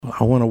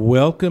I want to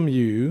welcome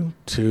you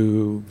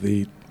to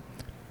the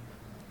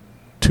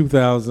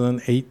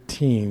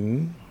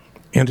 2018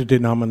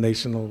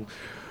 Interdenominational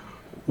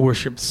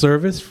Worship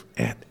Service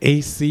at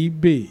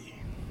ACB.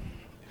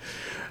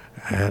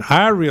 And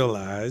I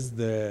realize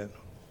that,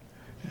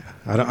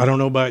 I don't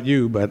know about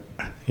you, but,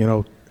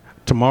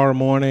 tomorrow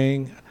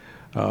morning,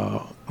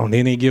 on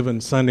any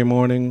given Sunday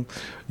morning,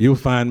 you'll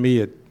find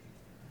me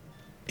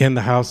in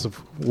the house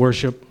of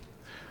worship,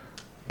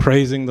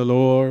 praising the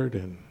Lord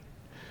and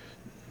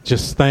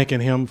just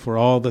thanking him for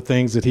all the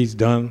things that he's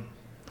done.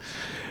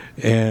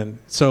 And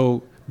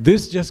so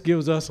this just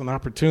gives us an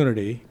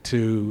opportunity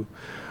to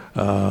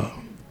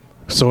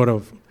sort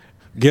of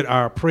get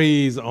our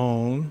praise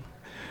on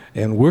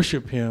and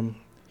worship him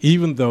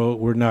even though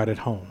we're not at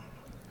home.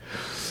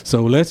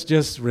 So let's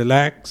just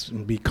relax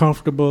and be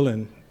comfortable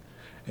and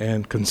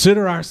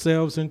consider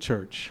ourselves in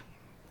church.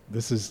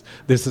 This is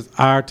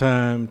our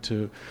time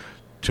to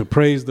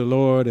praise the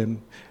Lord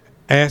and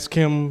ask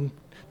him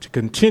to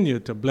continue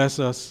to bless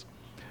us,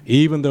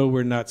 even though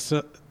we're not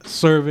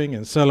serving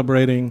and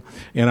celebrating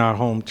in our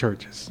home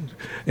churches.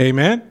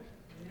 Amen?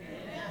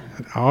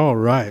 Amen. All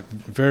right.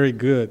 Very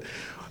good.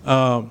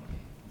 I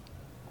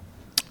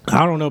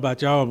don't know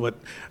about y'all, but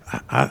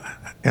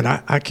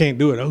I can't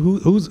do it.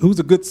 Who's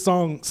a good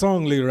song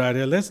leader right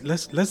here?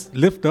 Let's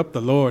lift up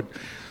the Lord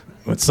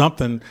with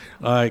something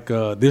like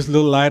 "This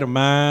Little Light of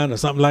Mine" or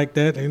something like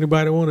that.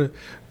 Anybody want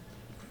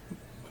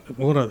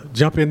to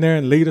jump in there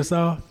and lead us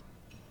off?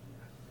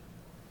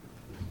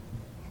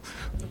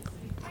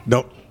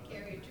 Don't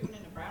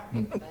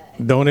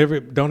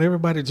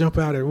everybody jump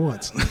out at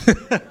once.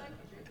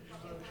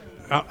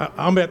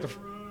 I'm at the.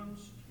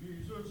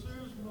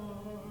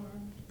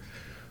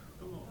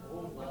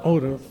 Oh,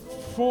 the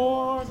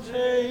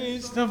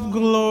foretaste of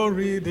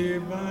glory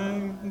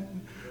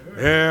divine,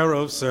 heir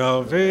of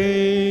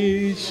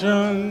salvation,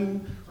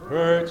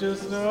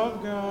 purchased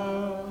of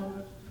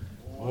God,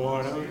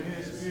 born of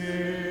his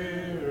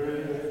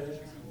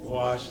Spirit,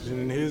 washed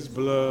in his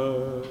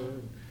blood.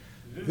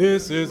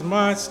 This is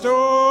my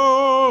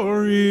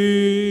story,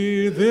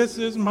 this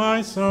is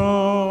my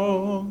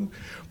song,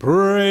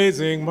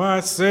 praising my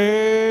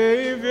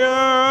Savior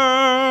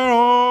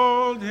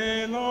all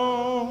day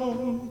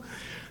long.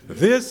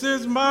 This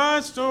is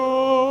my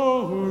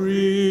story,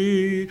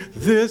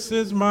 this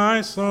is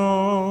my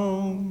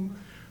song,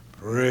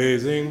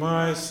 praising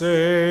my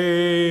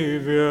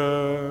Savior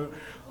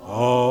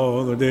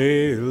all the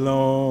day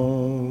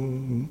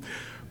long.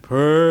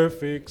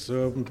 Perfect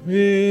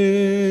submission,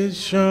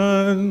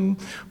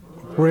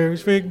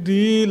 perfect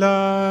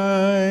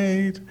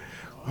delight.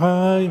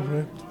 I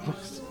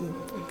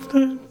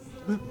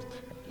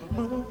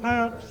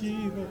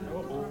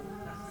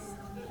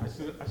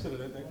should have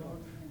let that go.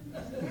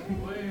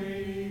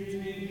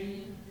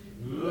 Waiting,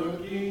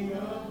 looking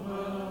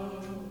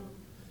above,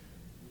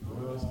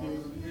 was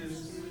his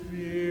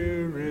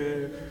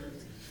Spirit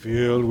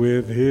filled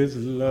with his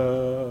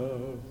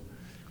love.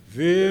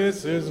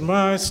 This is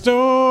my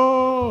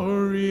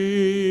story,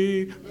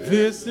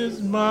 this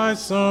is my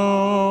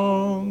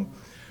song,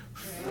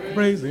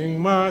 praising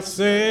my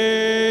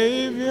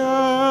Savior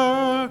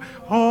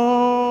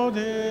all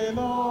day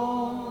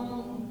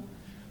long.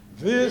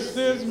 This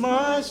is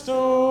my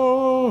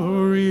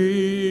story,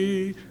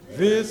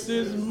 this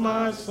is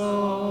my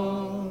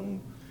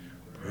song,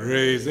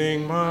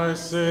 praising my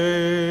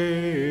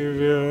Savior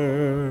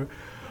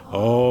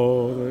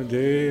all the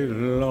day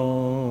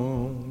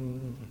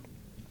long.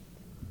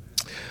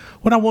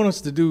 What I want us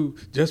to do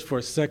just for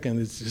a second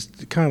is just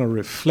to kind of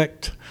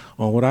reflect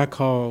on what I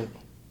call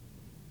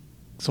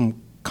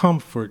some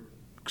comfort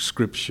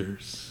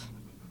scriptures,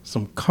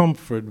 some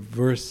comfort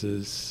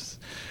verses,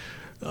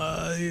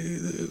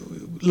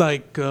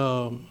 like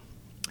the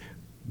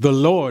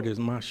Lord is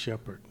my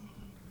shepherd.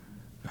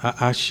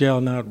 I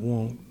shall not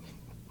want.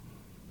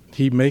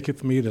 He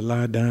maketh me to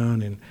lie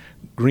down in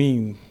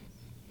green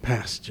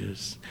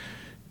pastures.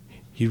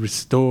 He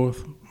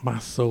restoreth my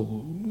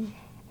soul.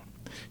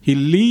 He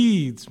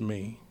leads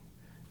me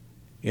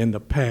in the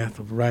path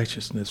of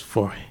righteousness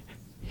for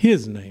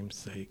his name's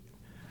sake.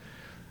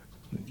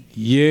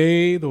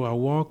 Yea, though I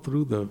walk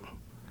through the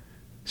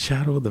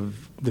shadow of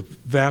the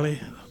valley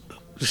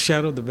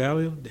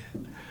of death,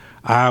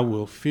 I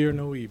will fear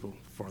no evil,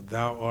 for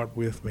thou art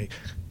with me.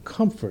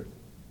 Comfort.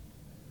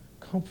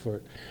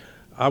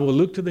 I will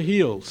look to the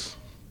hills,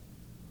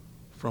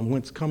 from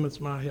whence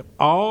cometh my help.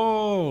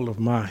 All of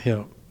my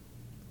help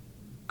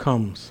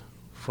comes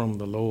from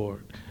the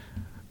Lord.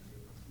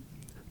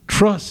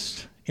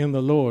 Trust in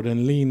the Lord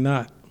and lean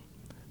not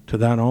to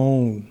thine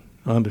own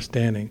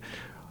understanding.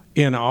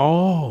 In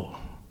all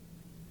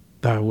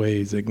thy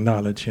ways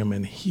acknowledge him,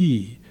 and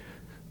he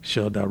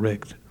shall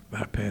direct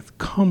thy path.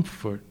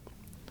 Comfort.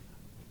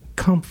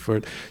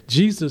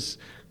 Jesus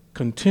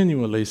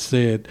continually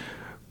said,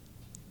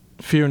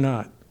 fear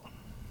not.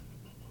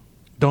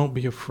 Don't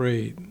be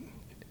afraid.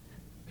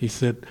 He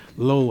said,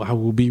 lo, I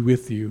will be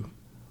with you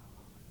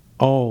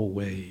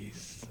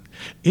always.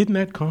 Isn't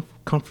that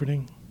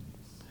comforting?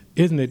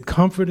 Isn't it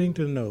comforting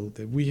to know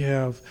that we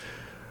have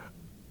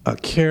a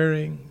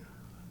caring,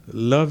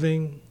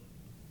 loving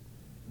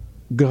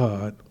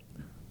God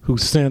who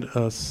sent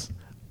us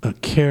a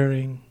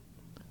caring,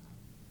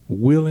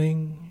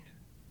 willing,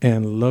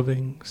 and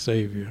loving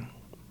Savior.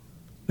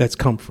 That's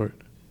comfort.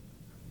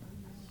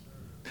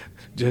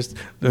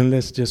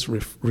 Let's just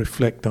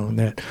reflect on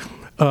that.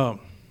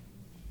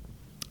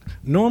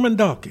 Norman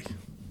Dalkey,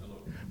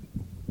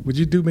 would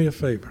you do me a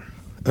favor?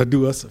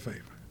 Do us a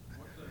favor?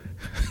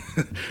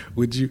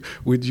 Would you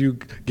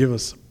give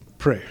us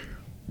prayer?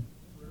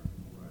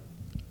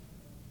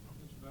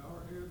 Let's bow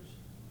our heads.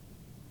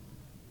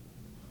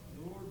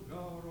 Lord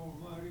God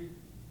Almighty,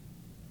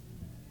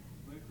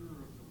 maker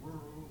of the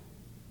world,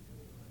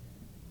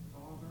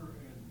 Father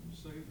and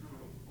Savior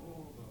of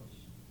all of us,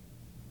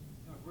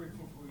 how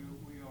grateful for you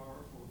we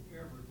are for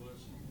every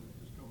blessing that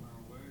has come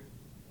our way,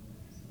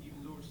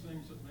 even those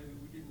things that maybe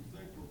we didn't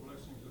think were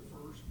blessings at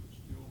first, but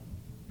still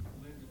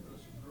lended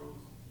us growth,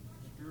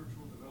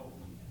 spiritual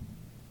development.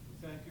 We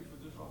thank you for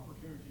this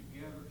opportunity to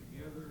gather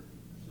together, to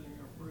sing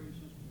our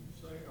praises, to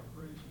say our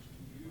praises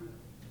to you, to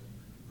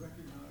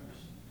recognize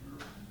your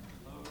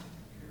love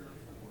and care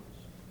for us.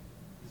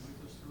 Be with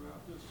us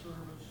throughout this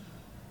service.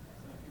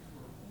 Thank you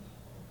for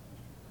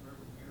Mr.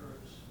 Reverend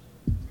Garrett's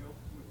help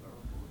with our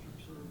worship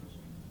service.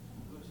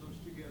 Bless us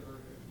together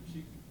as we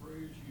seek to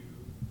praise you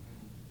and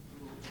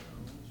grow in our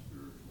own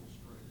spiritual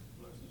strength.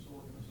 Bless this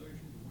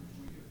organization to which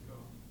we have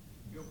come.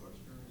 Help us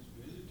during this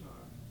busy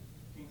time.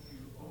 Keep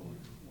you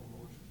always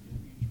foremost in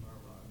each of our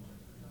lives.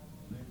 In the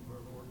name of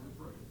our Lord we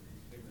pray.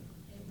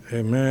 Amen.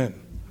 Amen.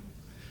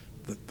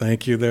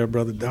 Thank you there,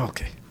 Brother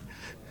Dalkey.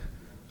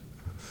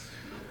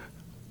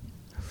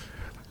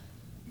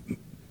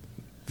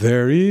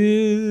 There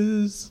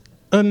is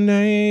a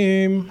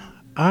name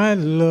I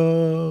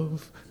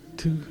love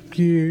to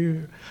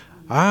hear.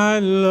 I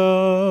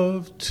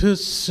love to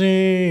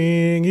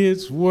sing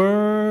its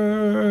worth.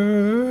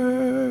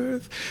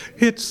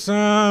 It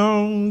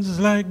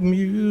sounds like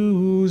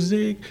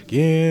music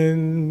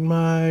in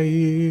my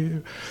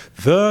ear,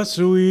 the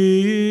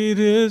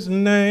sweetest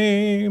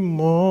name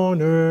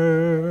on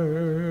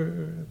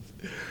earth.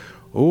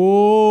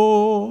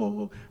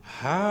 Oh,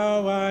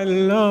 how I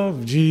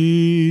love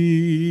Jesus.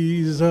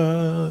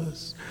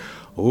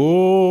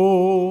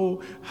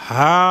 Oh,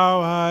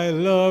 how I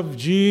love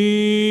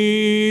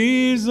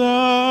Jesus.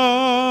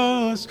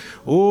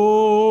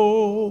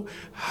 Oh,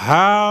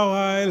 how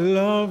I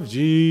love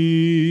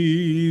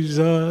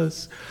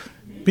Jesus,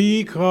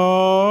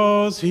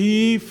 because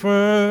he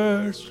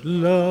first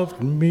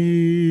loved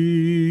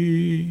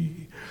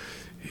me.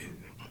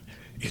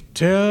 It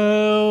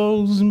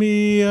tells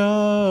me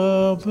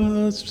of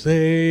a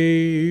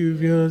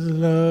Savior's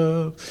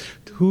love,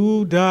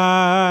 who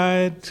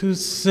died to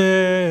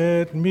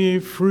set me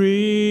free.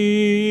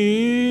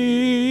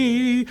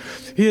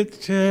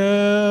 It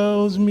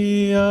tells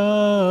me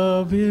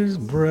of his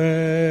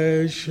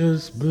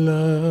precious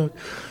blood,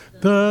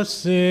 the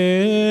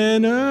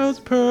sinner's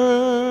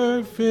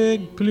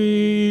perfect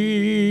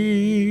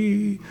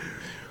plea.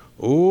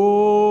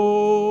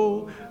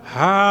 Oh,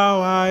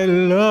 how I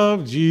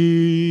love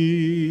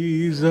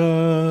Jesus.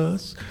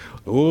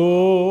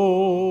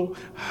 Oh,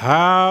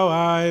 how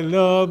I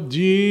love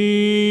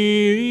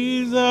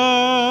Jesus.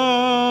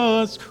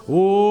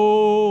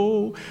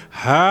 Oh,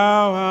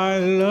 how I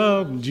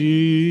love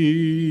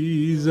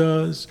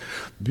Jesus,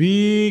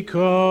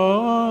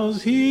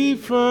 because he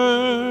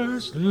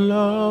first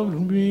loved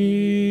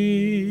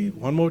me.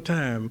 One more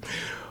time.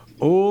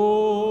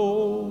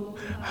 Oh,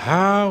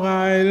 how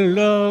I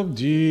love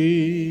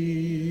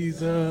Jesus.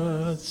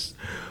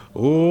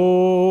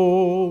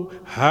 Oh,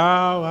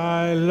 how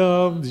I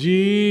love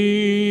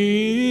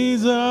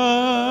Jesus.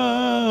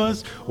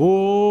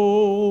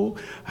 Oh,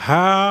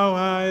 how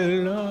I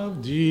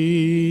love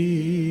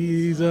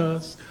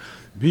Jesus,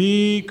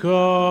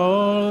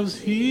 because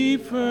he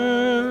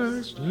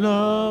first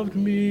loved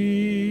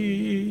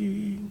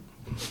me.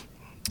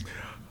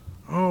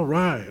 All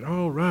right,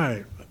 all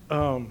right.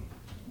 Anybody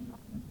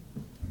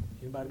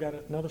got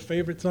another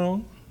favorite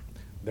song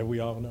that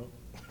we all know?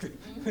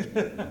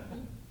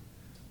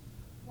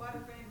 What a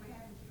friend we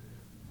have in Jesus.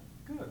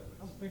 Good.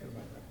 I was thinking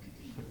about that.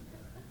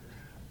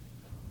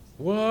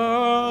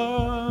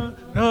 What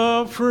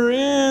a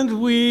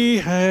friend we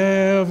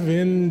have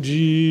in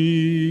Jesus.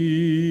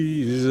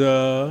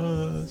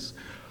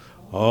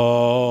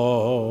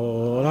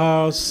 All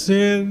our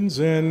sins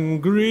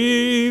and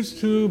griefs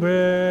to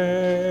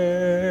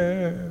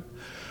bear.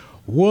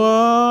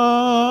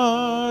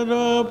 What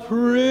a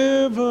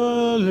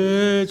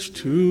privilege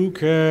to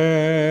carry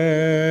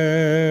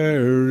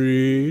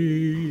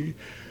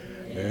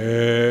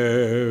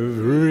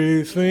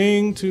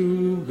everything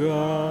to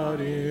God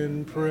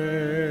in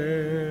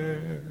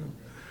prayer.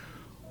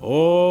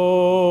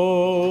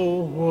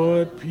 Oh,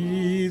 what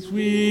peace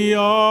we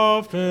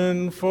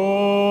often forfeit.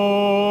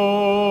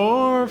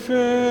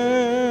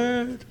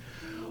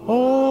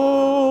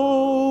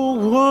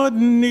 Oh, what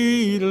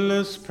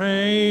needless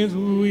pains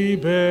we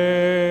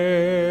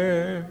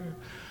bear.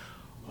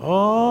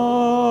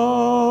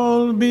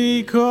 All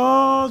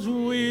because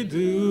we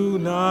do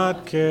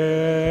not carry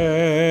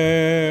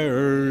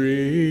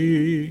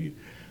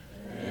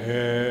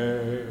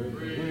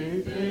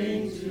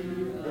everything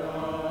to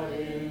God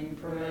in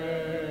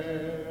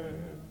prayer.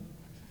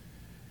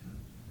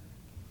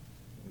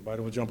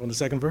 Anybody will jump on the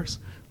second verse?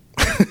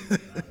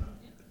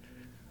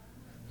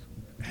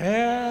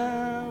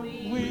 Have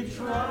we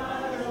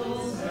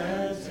trials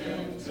and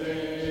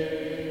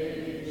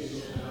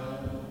temptations?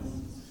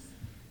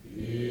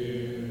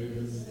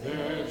 Is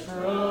there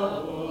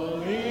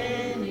trouble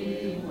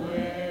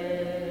anywhere?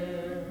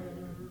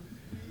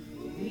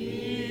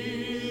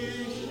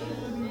 We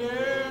should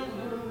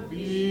never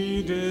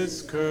be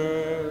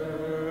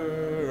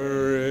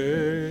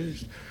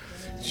discouraged.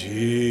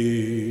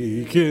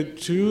 Take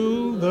it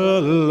to the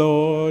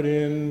Lord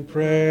in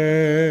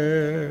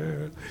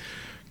prayer.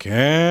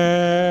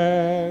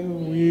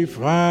 Can we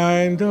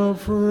find a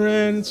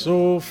friend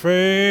so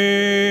faithful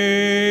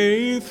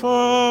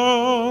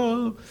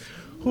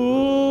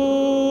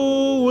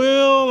who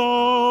will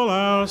all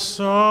our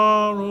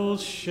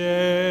sorrows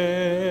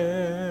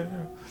share?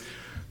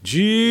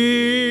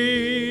 Jesus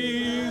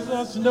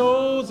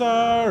knows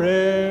our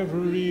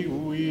every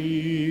weakness.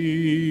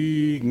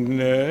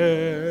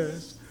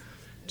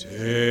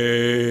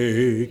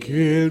 Take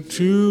it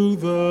to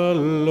the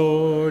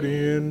Lord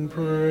in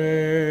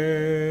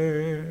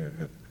prayer.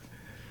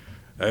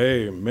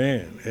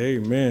 Amen.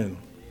 Amen.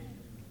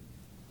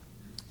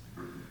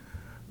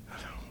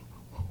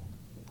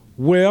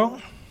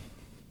 Well,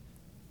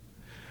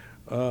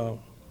 I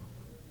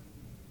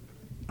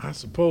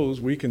suppose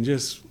we can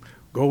just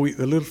go a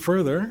little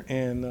further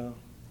and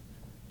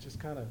just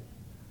kind of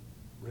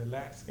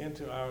relax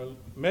into our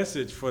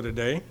message for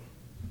today.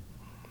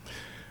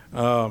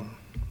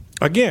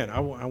 Again, I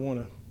want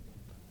to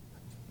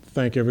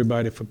thank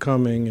everybody for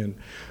coming, and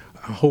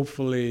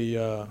hopefully,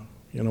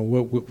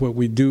 what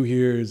we do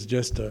here is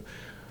just a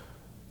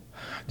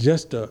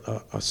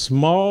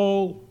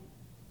small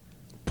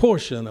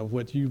portion of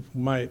what you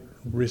might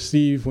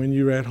receive when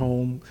you're at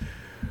home.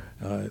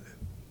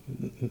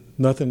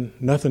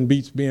 Nothing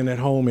beats being at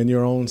home in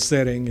your own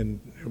setting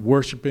and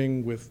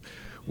worshiping with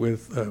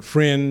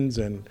friends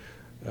and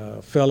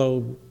fellow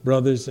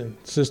brothers and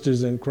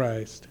sisters in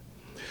Christ.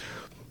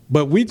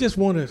 But we just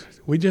want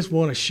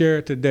to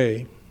share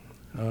today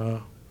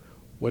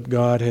what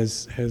God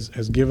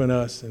has given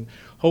us, and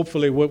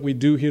hopefully what we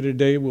do here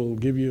today will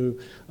give you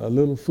a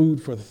little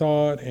food for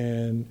thought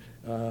and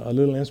a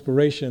little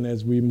inspiration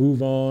as we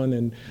move on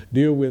and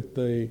deal with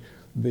the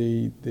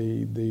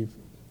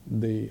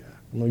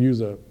I'm going to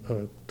use a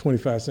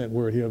 25-cent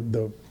word here,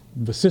 the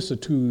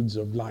vicissitudes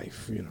of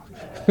life,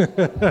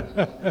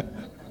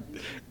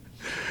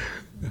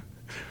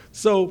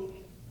 So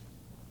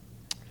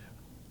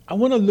I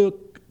want to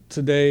look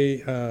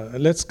today,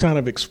 let's kind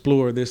of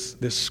explore this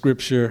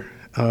scripture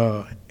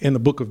in the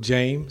book of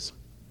James,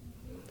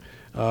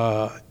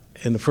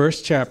 in the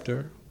first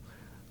chapter,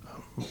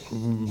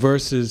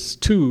 verses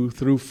 2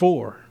 through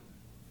 4.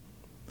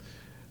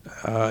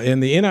 In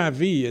the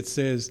NIV, it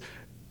says,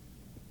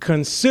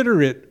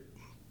 "Consider it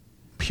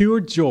pure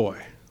joy,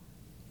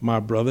 my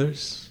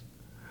brothers,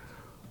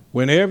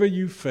 whenever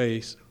you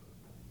face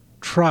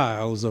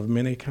trials of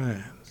many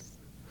kinds,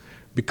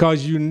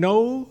 because you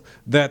know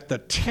that the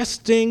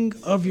testing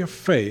of your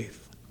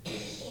faith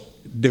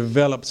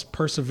develops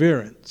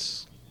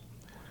perseverance.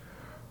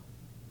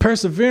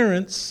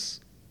 Perseverance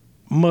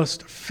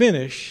must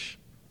finish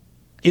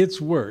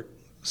its work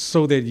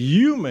so that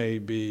you may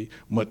be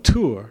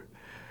mature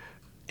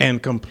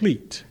and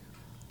complete,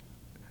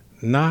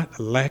 not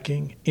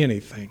lacking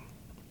anything."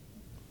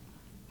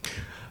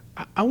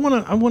 I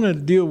want to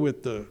deal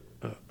with a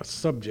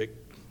subject,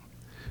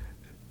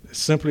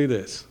 simply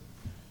this: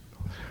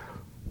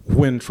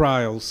 when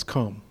trials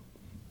come.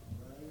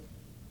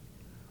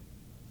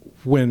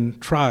 When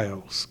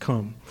trials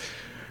come.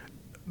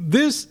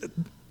 This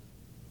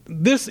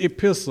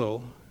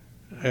epistle,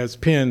 as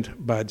penned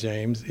by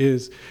James,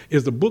 is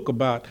a book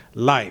about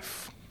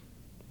life.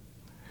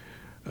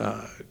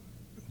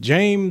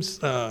 James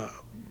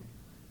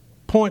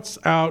points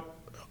out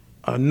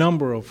a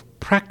number of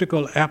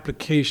practical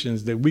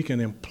applications that we can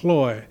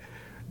employ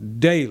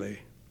daily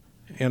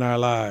in our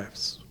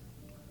lives.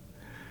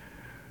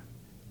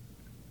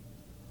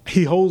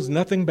 He holds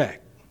nothing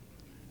back.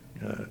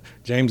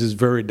 James is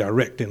very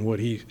direct in what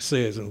he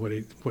says and what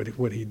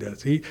he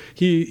does. He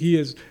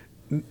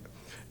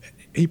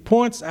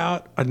points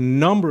out a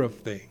number of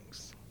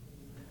things,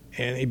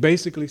 and he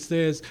basically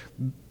says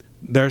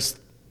there's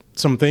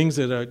some things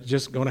that are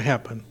just going to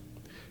happen.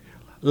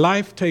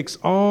 Life takes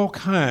all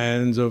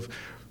kinds of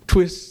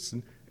twists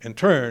and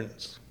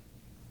turns.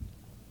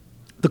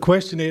 The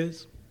question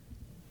is,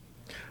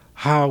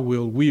 how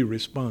will we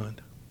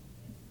respond?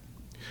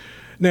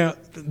 Now,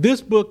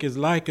 this book is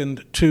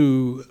likened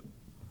to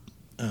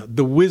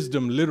the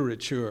wisdom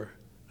literature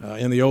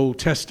in the Old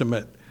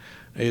Testament.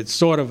 It's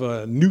sort of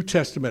a New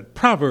Testament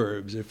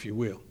Proverbs, if you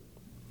will.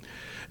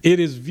 It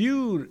is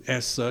viewed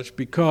as such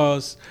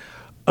because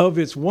of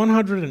its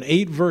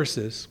 108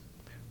 verses,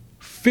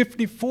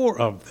 54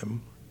 of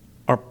them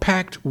are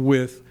packed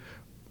with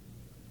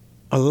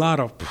a lot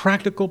of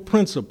practical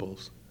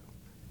principles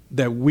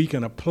that we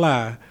can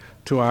apply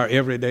to our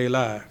everyday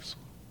lives.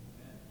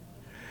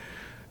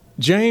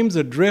 James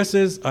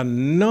addresses a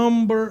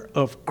number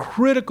of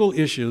critical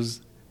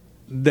issues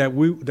that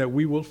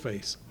we will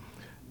face,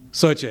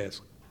 such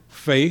as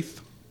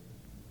faith,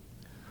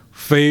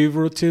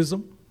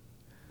 favoritism,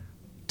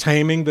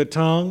 taming the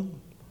tongue.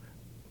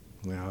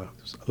 Well,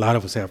 a lot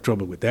of us have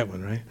trouble with that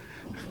one, right?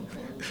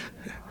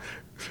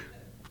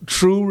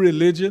 True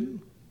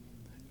religion,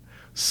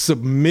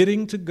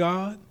 submitting to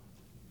God,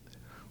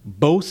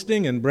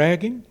 boasting and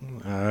bragging.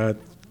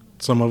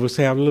 Some of us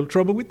have a little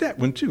trouble with that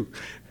one too.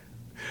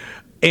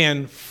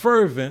 And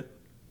fervent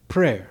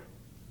prayer.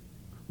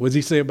 What does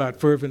he say about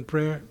fervent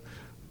prayer?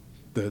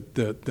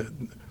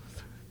 The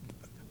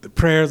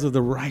prayers of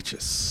the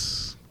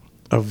righteous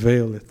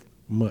availeth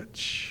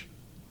much.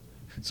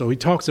 So he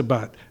talks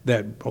about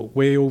that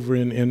way over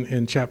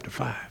in chapter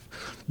 5.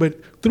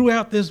 But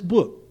throughout this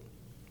book,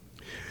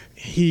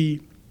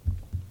 he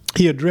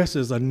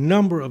addresses a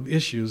number of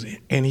issues,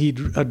 and he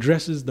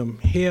addresses them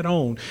head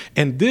on.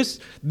 And this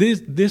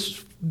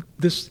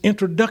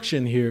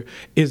introduction here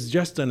is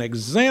just an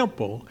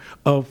example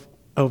of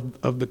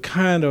the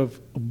kind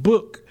of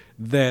book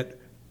that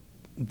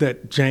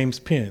James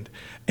penned.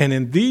 And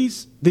in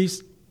these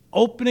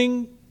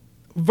opening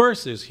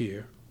verses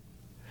here,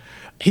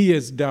 he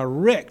is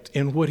direct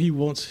in what he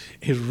wants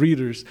his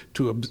readers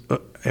to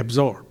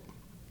absorb.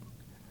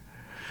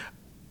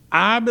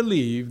 I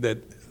believe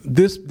that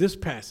this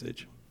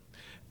passage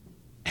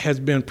has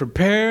been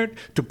prepared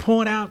to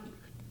point out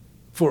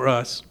for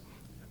us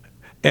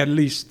at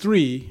least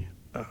 3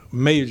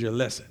 major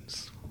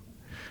lessons.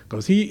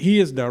 Because he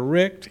is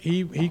direct,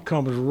 he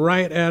comes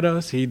right at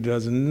us, he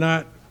does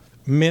not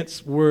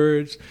mince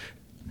words.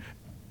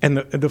 And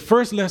the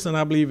first lesson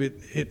I believe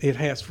it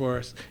has for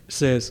us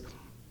says,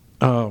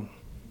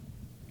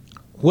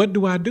 what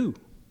do I do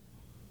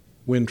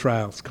when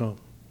trials come?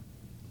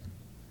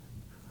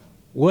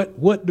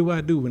 What do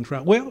I do when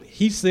trials? Well,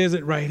 he says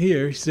it right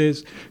here. He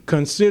says,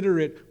 consider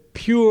it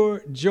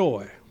pure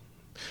joy.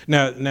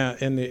 Now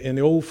in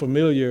the old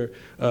familiar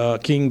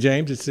King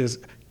James, it says,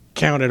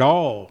 count it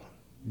all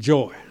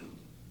joy.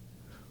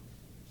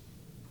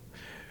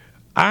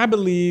 I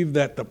believe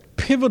that the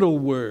pivotal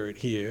word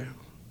here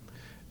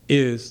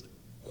is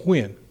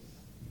when.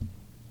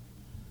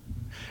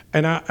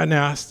 And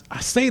I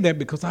say that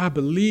because I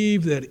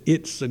believe that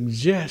it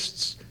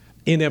suggests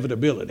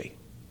inevitability.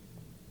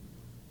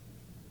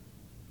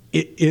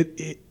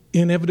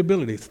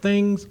 Inevitability.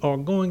 Things are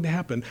going to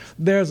happen.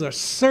 There's a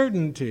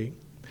certainty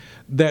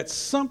that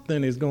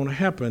something is going to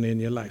happen in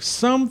your life.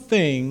 Some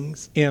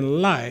things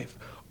in life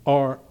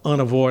are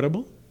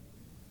unavoidable.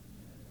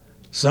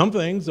 Some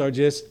things are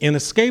just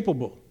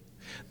inescapable.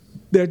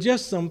 There are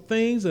just some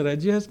things that are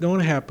just going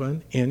to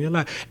happen in your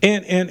life.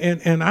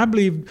 And I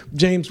believe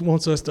James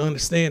wants us to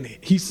understand it.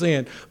 He's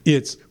saying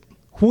it's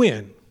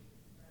when,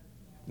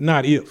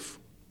 not if.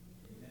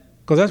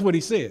 Because that's what he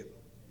said.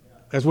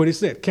 That's what he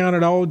said. Count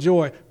it all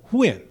joy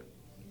when?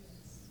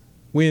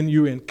 When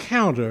you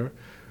encounter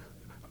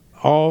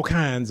all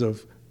kinds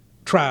of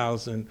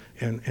trials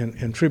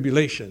and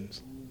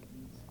tribulations.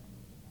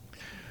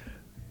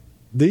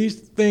 These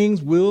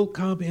things will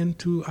come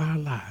into our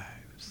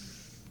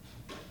lives.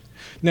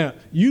 Now,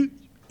 you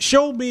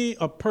show me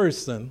a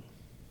person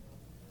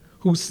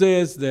who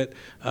says that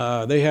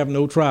they have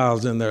no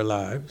trials in their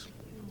lives,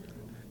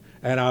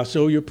 and I'll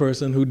show you a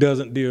person who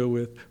doesn't deal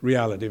with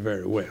reality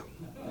very well.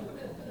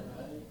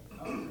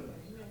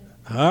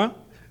 Huh?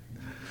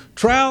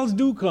 Trials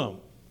do come,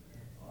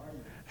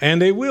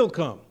 and they will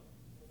come.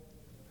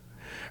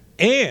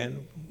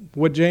 And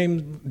what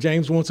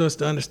James wants us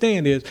to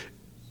understand is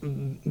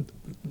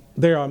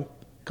there are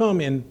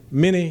come in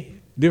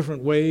many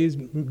different ways,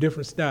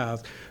 different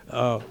styles.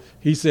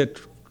 He said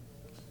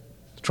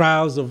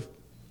trials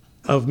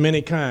of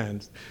many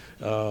kinds.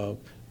 The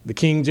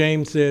King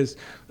James says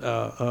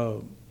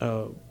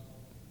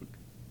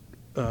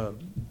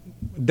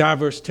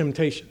diverse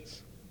temptations.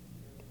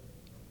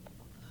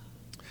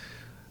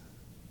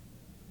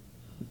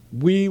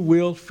 We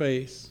will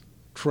face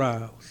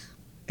trials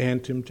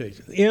and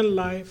temptations. In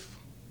life,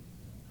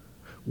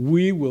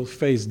 we will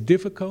face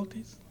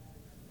difficulties,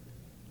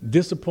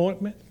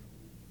 disappointment,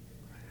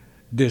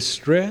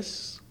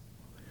 distress,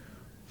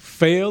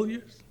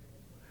 failures,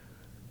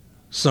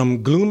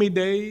 some gloomy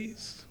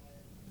days,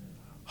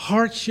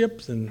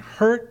 hardships and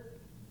hurt,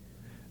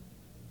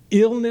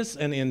 illness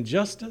and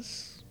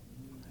injustice,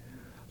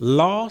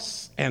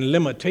 loss and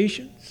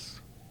limitations,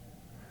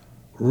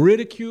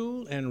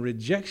 ridicule and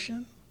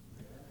rejection,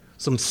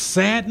 some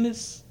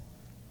sadness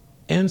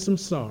and some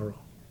sorrow.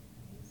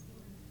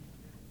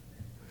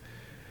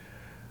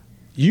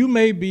 You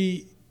may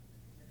be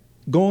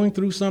going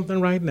through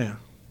something right now.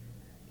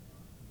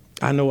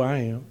 I know I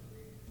am.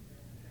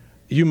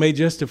 You may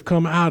just have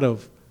come out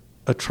of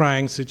a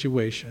trying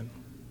situation.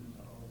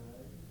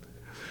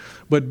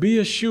 But be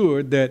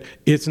assured that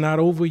it's not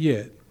over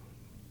yet.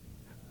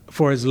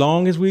 For as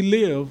long as we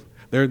live,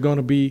 there's going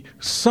to be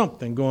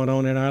something going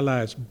on in our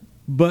lives.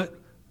 But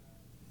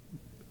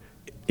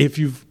if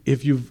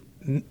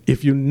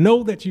you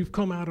know that you've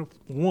come out of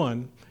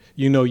one,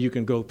 you know you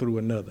can go through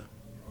another.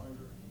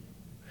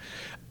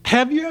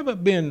 Have you ever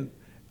been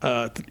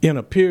in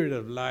a period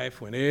of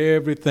life when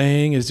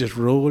everything is just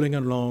rolling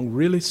along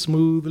really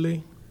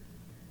smoothly,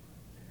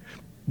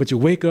 but you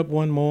wake up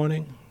one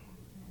morning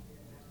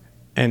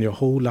and your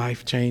whole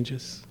life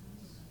changes?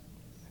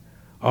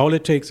 All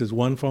it takes is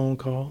one phone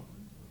call,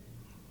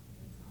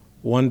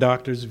 one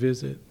doctor's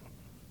visit,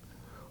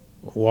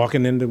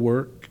 walking into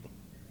work.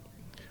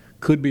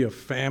 Could be a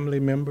family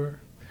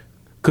member,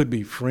 could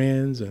be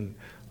friends and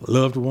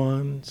loved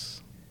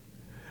ones,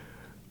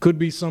 could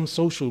be some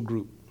social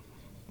group.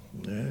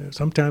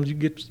 Sometimes you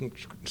get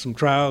some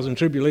trials and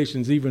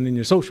tribulations even in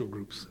your social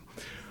groups.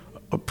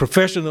 A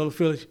professional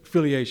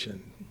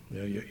affiliation,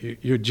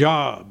 your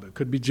job, it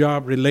could be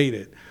job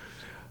related.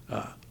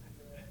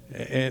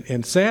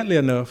 And sadly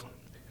enough,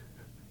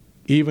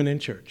 even in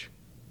church,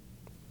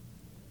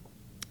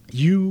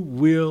 you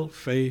will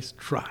face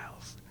trials.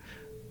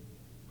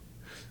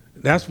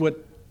 That's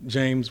what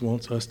James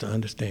wants us to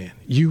understand.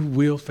 You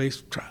will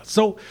face trials.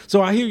 So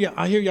I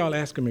hear y'all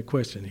asking me a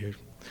question here.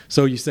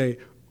 So you say,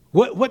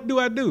 what do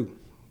I do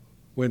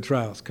when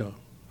trials come?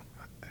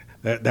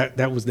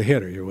 That was the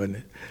header here,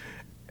 wasn't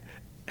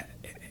it?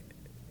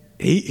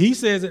 He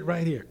says it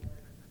right here.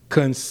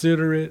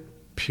 Consider it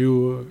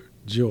pure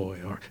joy,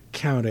 or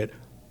count it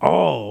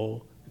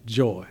all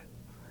joy.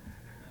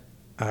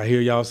 I hear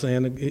y'all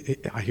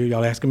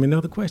asking me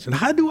another question.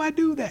 How do I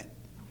do that?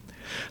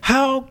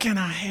 How can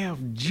I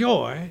have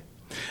joy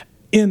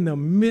in the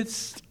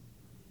midst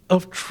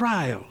of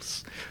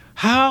trials?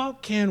 How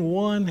can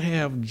one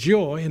have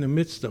joy in the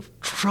midst of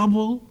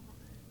trouble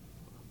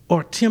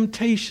or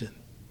temptation?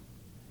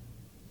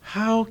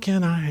 How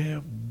can I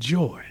have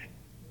joy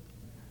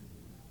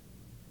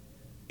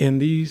in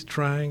these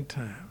trying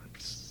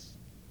times?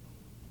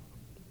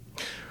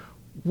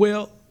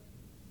 Well,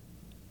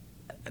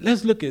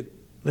 let's look at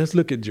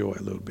joy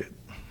a little bit.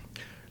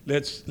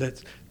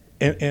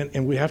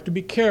 And we have to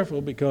be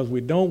careful because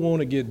we don't want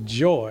to get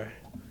joy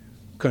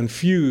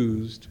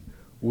confused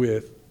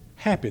with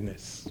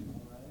happiness.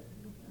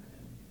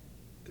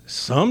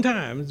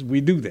 Sometimes we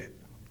do that.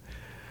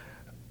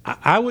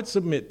 I would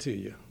submit to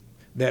you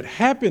that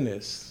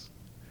happiness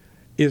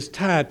is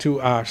tied to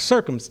our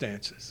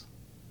circumstances.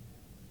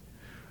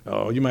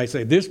 Oh, you might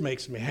say, this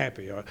makes me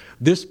happy, or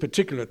this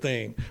particular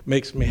thing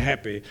makes me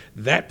happy,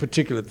 that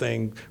particular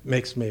thing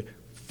makes me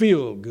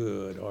feel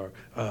good, or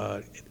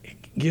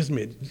it gives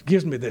me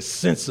this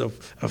sense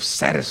of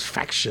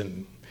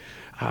satisfaction,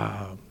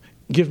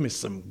 gives me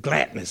some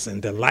gladness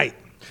and delight.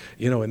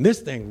 And this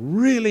thing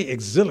really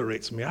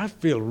exhilarates me. I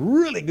feel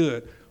really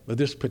good with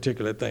this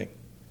particular thing.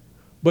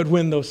 But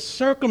when those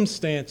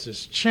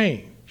circumstances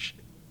change,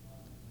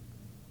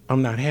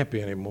 I'm not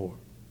happy anymore.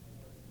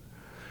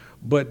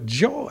 But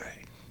joy,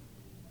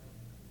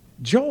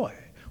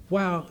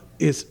 while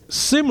it's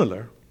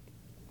similar,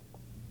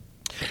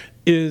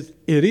 it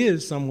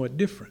is somewhat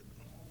different.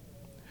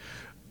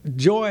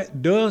 Joy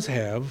does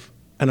have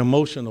an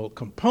emotional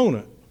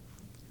component,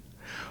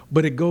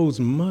 but it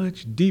goes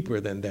much deeper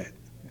than that,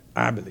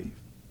 I believe.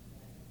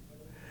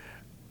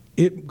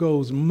 It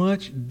goes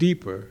much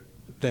deeper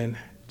than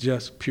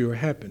just pure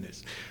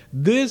happiness.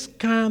 This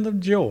kind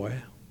of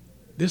joy,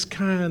 this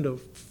kind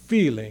of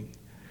feeling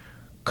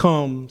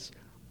comes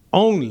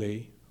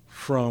only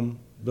from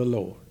the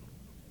Lord.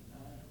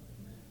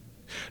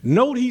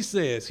 Note he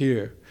says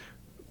here,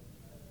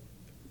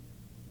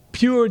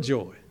 pure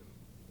joy,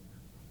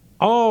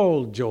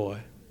 all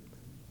joy,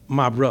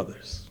 my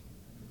brothers,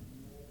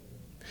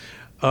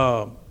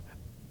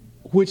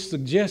 which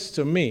suggests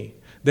to me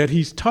that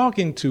he's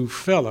talking to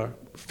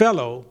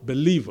fellow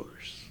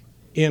believers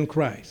in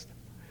Christ.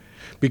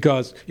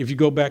 Because if you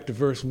go back to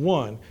verse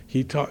 1,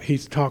 he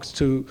talks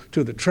to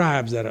the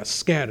tribes that are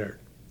scattered.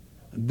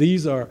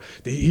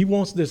 He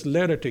wants this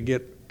letter to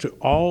get to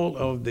all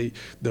of the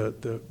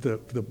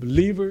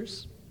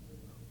believers,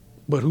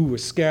 but who were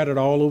scattered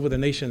all over the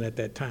nation at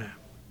that time.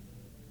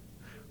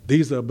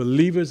 These are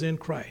believers in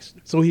Christ.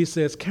 So he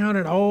says, count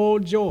it all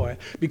joy,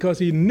 because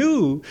he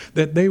knew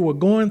that they were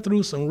going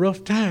through some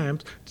rough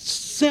times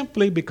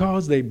simply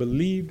because they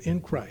believed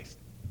in Christ.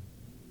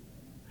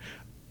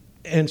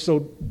 And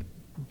so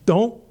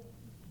don't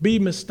be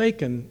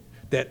mistaken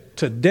that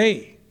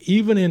today,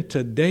 even in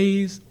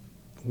today's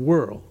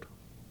world,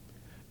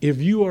 if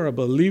you are a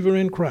believer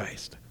in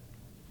Christ,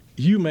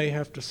 you may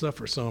have to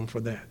suffer some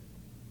for that.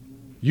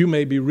 You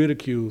may be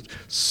ridiculed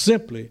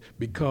simply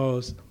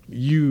because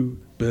you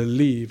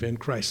believe in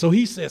Christ. So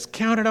he says,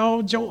 count it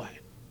all joy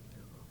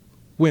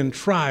when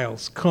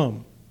trials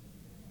come.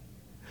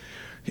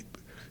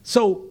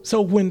 So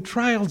when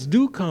trials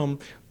do come,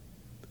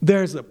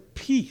 there's a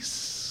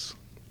peace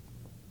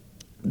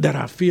that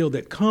I feel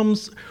that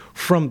comes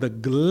from the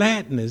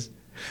gladness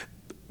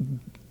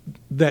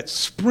that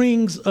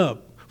springs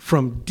up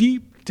from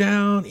deep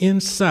down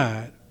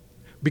inside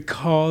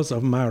because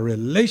of my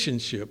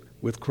relationship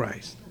with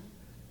Christ.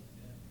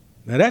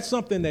 Now, that's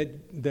something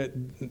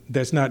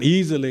that's not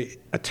easily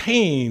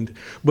attained,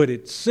 but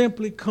it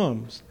simply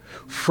comes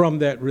from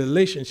that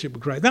relationship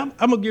with Christ. Now,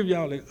 I'm going to give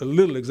y'all a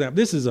little example.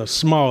 This is a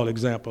small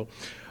example.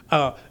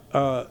 Last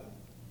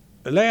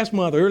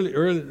month,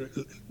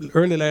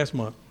 early last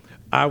month,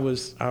 I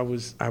was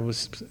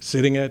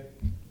sitting at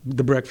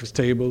the breakfast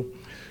table,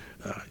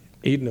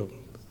 eating a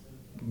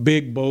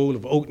big bowl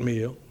of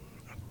oatmeal,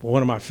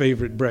 one of my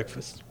favorite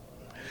breakfasts,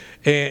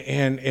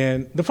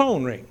 and the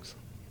phone rings.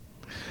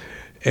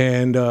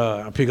 And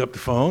I pick up the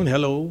phone,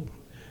 hello,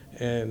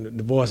 and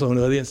the voice on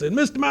the other end said,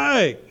 "Mr.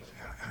 Mike."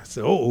 I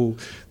said, "Oh,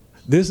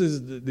 this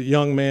is the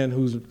young man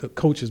who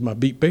coaches my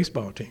beat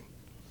baseball team."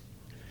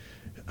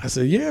 I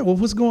said, "Yeah, well,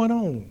 what's going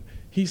on?"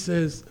 He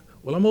says,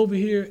 "Well, I'm over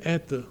here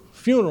at the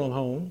funeral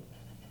home."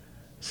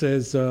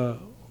 Says,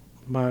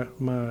 my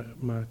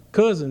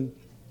cousin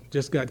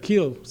just got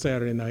killed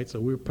Saturday night, so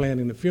we're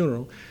planning the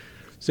funeral.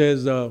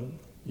 Says,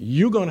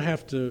 you're gonna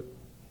have to,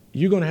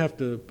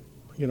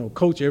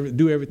 coach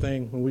do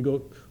everything when we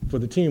go for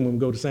the team when we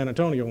go to San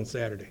Antonio on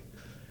Saturday.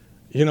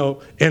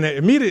 And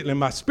immediately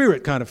my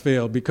spirit kind of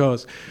fell,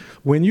 because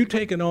when you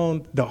taking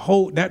on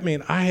that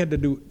meant I had to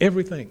do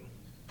everything.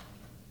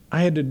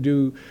 I had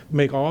to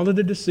make all of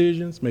the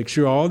decisions, make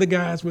sure all the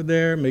guys were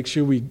there, make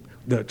sure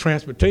the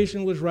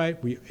transportation was right,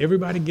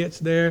 everybody gets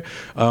there,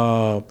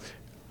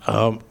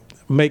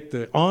 make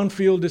the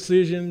on-field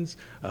decisions,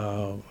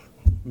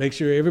 make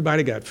sure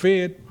everybody got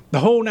fed, the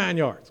whole 9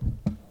 yards.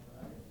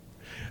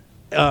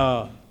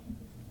 I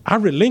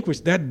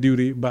relinquished that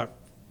duty about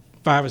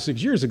 5 or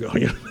 6 years ago.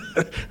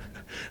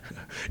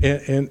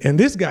 And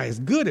this guy is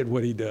good at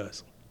what he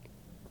does.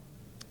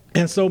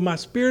 And so my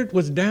spirit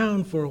was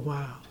down for a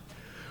while.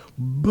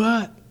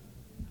 But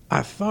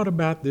I thought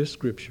about this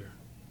scripture.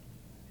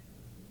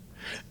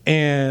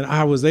 And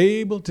I was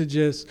able to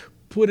just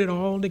put it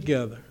all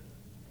together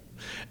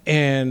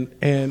and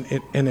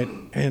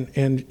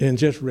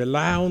just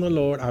rely on the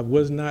Lord. I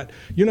was not,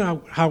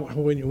 how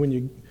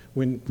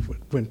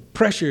when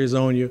pressure is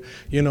on you,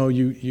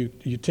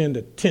 you tend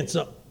to tense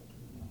up.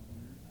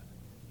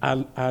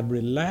 I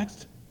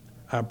relaxed,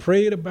 I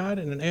prayed about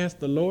it and asked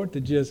the Lord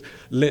to just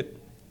let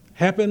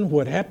happen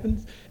what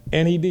happens,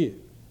 and he did.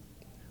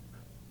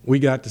 We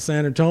got to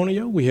San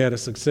Antonio, we had a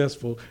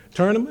successful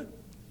tournament,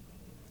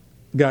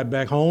 got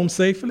back home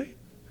safely.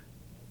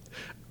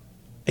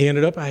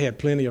 I had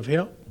plenty of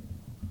help.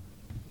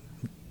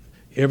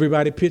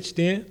 Everybody pitched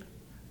in,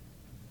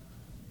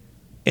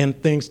 and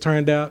things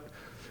turned out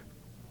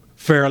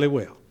fairly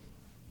well.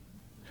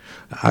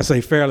 I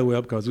say fairly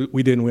well because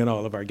we didn't win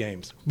all of our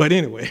games. But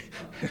anyway.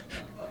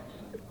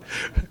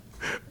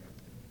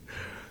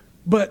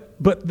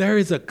 But there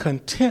is a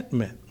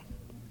contentment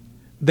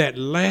that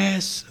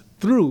lasts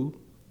through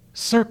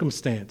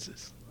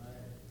circumstances.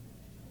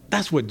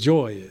 That's what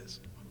joy is.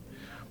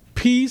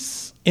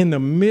 Peace in the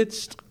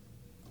midst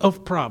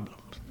of problems.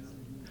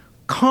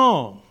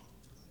 Calm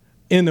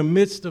in the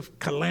midst of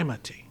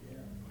calamity.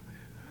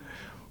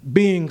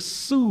 Being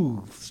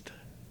soothed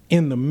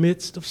in the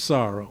midst of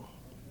sorrow.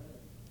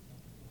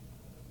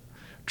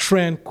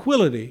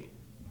 Tranquility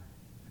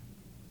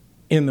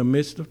in the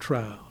midst of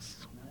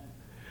trials.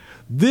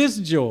 This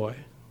joy,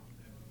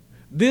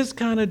 this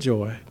kind of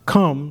joy,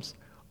 comes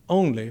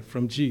only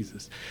from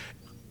Jesus.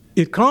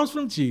 It comes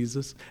from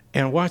Jesus,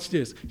 and watch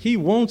this. He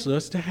wants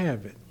us to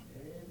have it.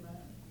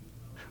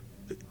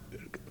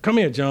 Come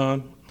here,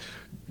 John.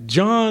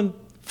 John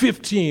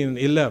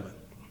 15:11.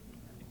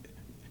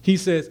 He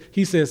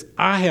says,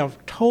 I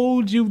have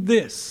told you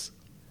this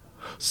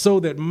so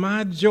that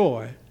my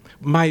joy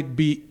might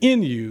be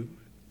in you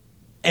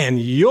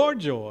and your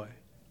joy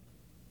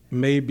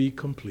may be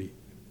complete.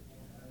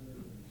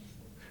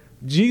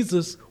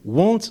 Jesus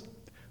wants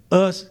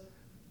us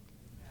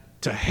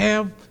to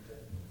have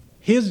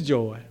his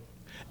joy,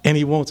 and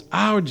he wants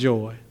our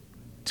joy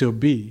to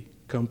be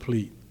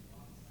complete.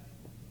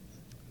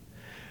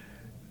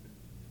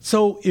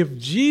 So if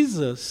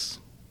Jesus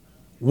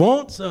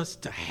wants us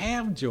to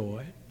have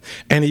joy,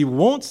 and he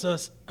wants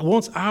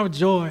our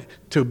joy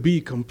to be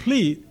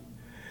complete,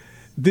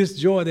 this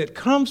joy that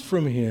comes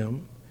from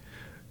him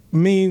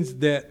means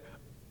that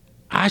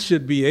I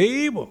should be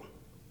able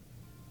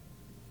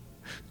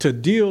to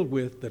deal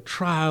with the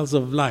trials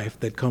of life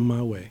that come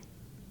my way.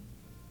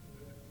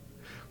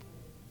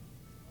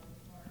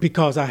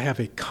 Because I have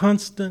a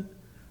constant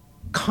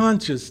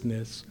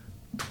consciousness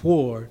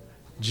toward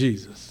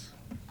Jesus.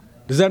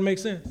 Does that make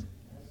sense?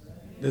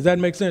 Does that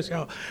make sense,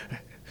 y'all?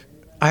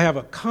 I have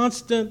a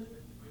constant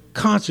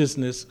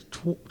consciousness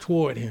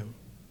toward him.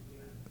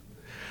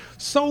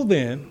 So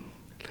then,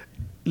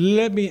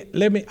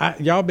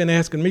 y'all been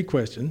asking me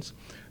questions.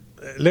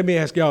 Let me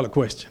ask y'all a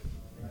question.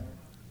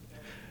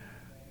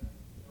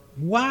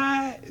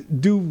 Why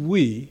do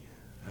we,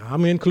 I'm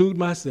going to include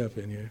myself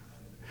in here,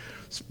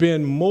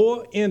 spend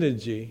more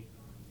energy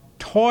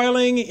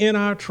toiling in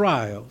our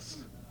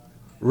trials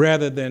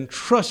rather than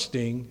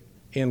trusting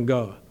in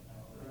God?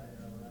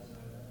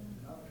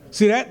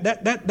 See,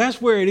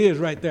 that's where it is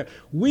right there.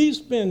 We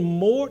spend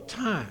more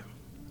time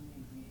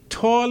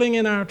toiling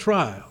in our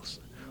trials,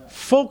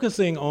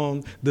 focusing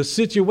on the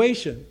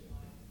situation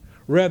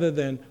rather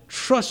than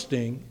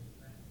trusting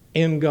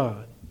in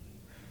God.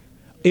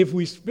 If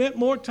we spent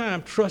more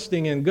time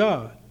trusting in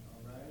God,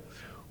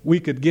 we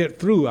could get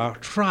through our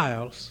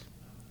trials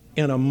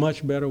in a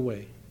much better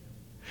way.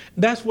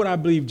 That's what I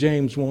believe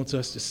James wants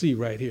us to see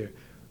right here.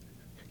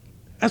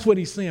 That's what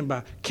he's saying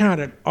by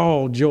count it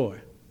all joy.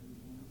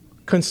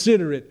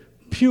 Consider it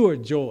pure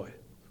joy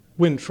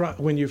when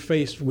you're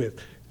faced with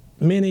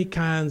many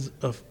kinds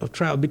of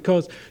trials,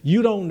 because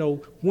you don't know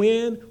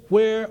when,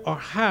 where, or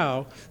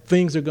how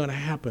things are going to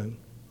happen.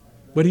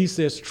 But he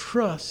says,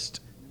 trust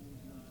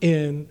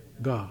in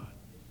God.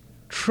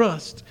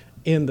 Trust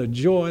in the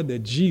joy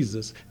that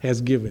Jesus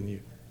has given you.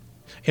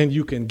 And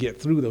you can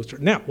get through those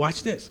trials. Now,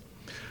 watch this.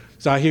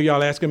 So I hear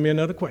y'all asking me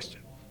another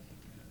question.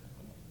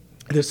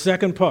 The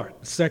second part.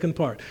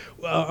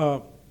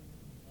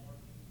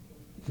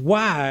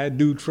 Why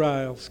do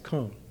trials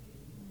come?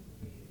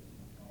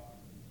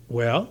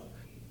 Well,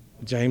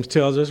 James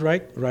tells us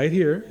right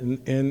here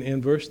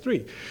in verse 3.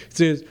 It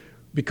says,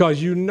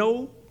 because you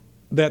know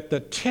that the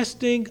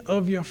testing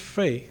of your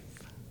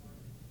faith,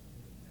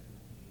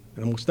 and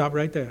I'm going to stop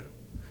right there.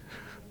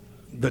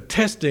 The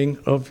testing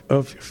of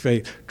your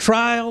faith.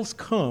 Trials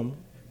come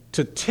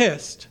to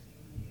test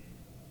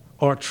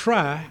or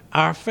try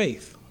our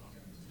faith.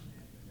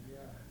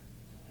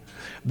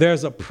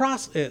 There's a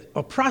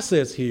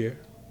process here,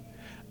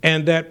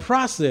 and that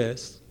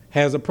process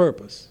has a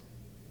purpose.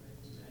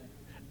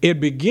 It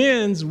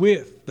begins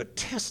with the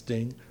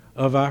testing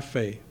of our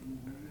faith.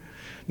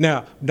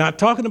 Now, not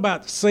talking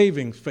about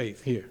saving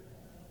faith here.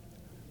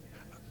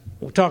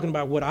 We're talking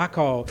about what I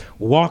call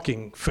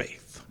walking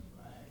faith.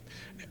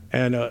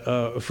 And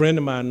a friend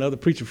of mine, another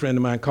preacher friend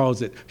of mine,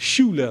 calls it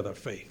shoe leather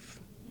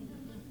faith.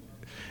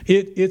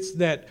 It's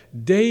that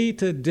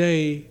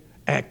day-to-day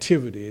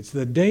activity. It's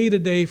the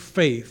day-to-day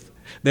faith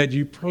that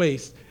you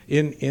place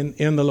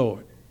in the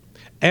Lord.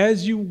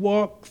 As you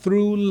walk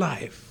through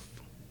life,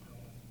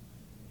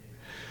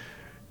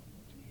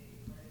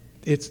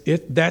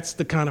 that's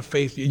the kind of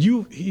faith.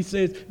 He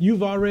says,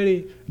 you've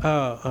already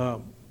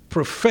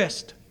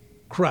professed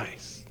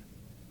Christ.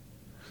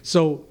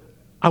 So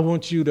I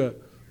want you to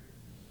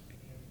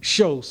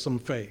show some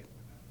faith.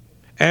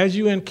 As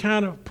you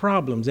encounter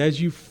problems, as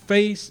you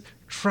face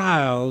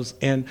trials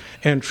and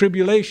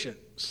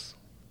tribulations,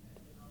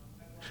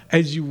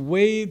 as you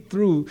wade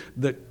through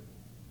the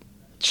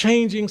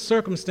changing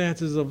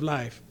circumstances of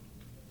life,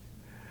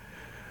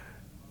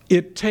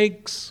 it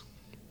takes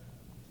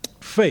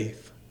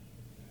faith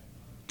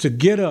to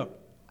get up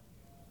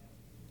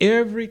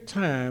every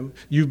time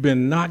you've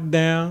been knocked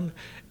down,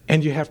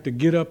 and you have to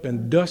get up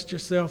and dust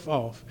yourself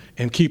off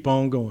and keep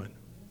on going.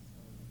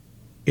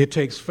 It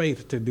takes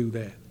faith to do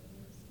that.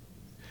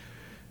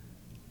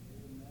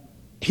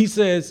 He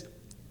says,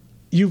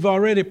 you've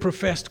already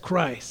professed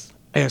Christ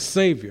as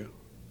Savior.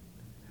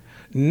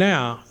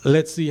 Now,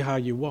 let's see how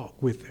you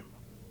walk with him.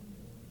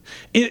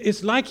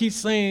 It's like he's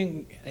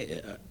saying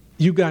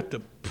you got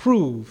to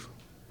prove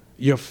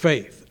your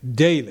faith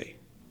daily.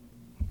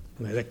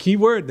 Now, the key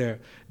word there,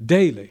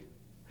 daily,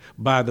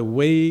 by the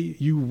way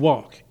you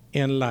walk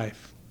in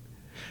life.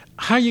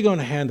 How are you going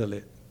to handle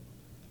it?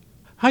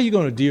 How are you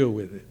going to deal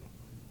with it?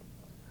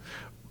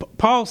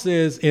 Paul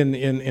says in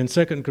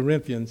 2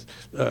 Corinthians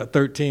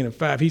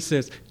 13:5, he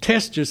says,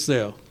 test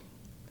yourself,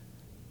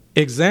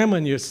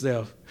 examine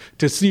yourself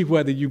to see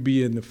whether you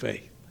be in the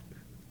faith.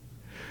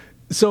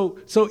 So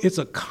it's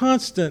a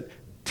constant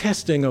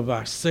testing of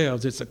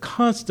ourselves. It's a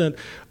constant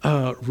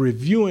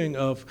reviewing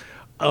of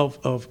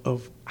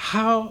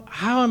how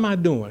am I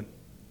doing?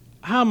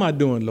 How am I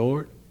doing,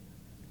 Lord?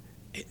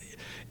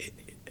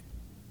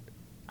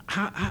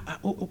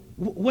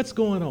 What's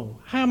going on?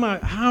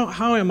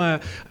 How am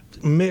I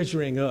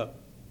measuring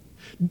up?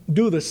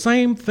 Do the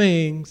same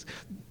things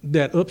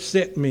that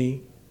upset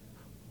me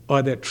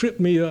or that tripped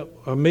me up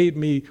or made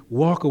me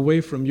walk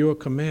away from your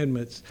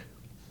commandments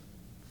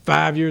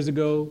 5 years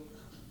ago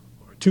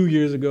or 2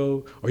 years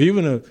ago or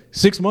even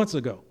 6 months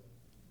ago?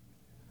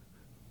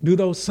 Do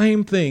those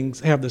same things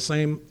have the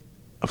same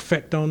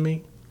effect on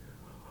me?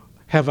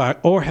 Have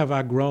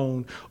I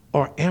grown,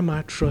 or am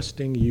I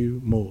trusting you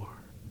more?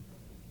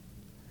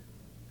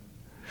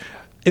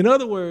 In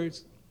other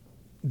words,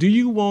 do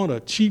you want a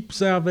cheap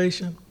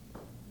salvation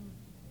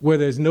where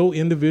there's no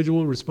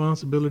individual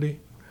responsibility?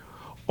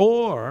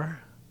 Or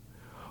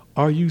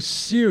are you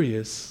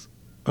serious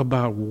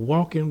about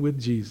walking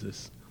with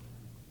Jesus?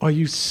 Are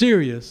you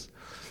serious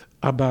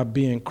about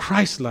being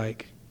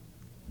Christ-like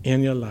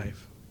in your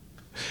life?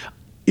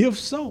 If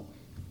so,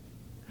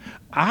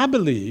 I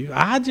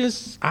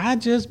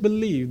just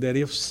believe that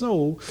if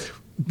so,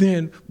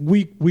 then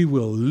we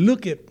will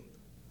look at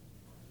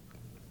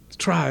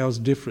trials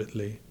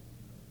differently.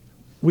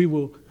 We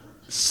will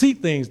see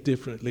things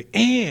differently,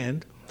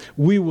 and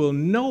we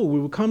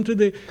will come to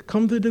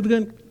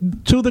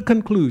the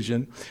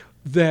conclusion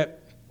that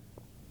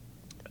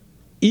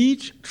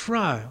each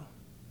trial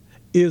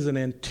is an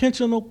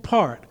intentional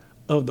part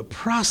of the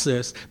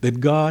process that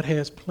God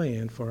has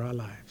planned for our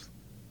lives.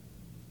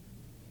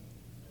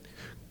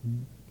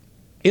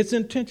 It's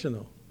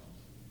intentional.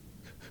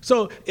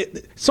 So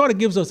it sort of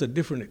gives us a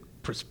different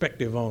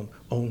perspective on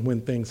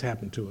when things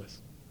happen to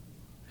us.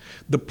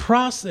 The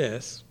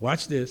process,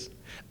 watch this,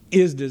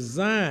 is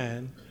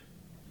designed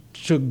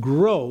to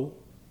grow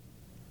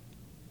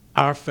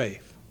our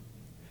faith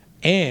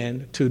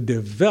and to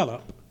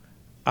develop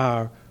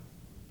our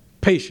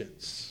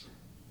patience.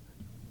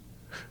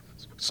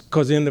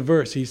 Because in the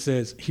verse he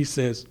says,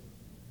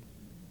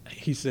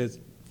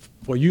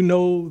 for you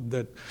know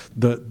that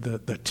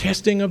the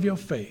testing of your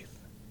faith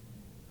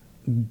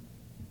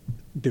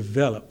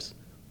develops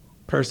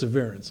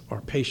perseverance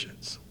or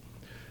patience.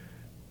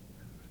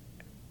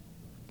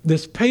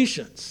 This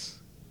patience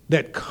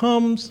that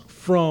comes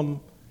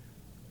from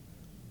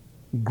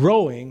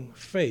growing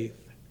faith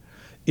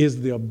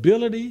is the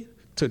ability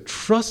to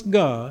trust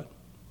God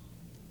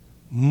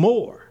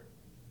more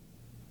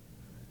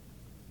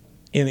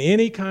in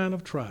any kind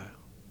of trial,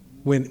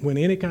 when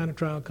any kind of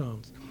trial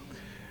comes.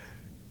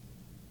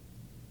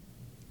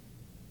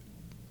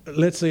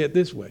 Let's say it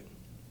this way.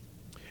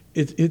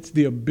 It's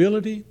the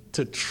ability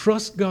to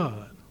trust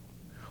God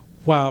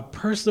while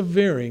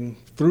persevering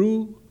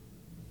through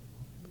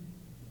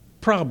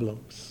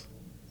problems,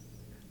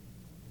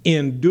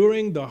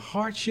 enduring the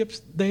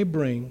hardships they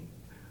bring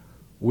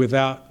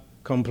without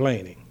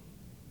complaining.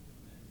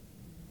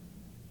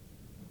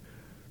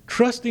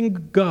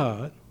 Trusting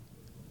God,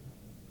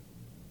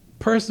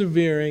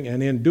 persevering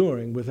and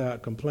enduring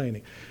without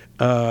complaining.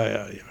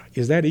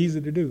 Is that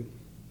easy to do?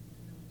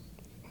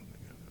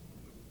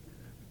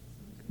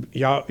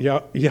 Y'all,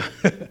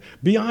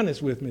 be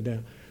honest with me now.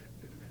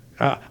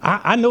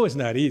 I know it's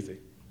not easy,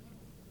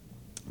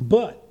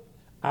 but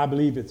I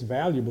believe it's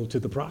valuable to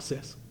the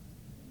process.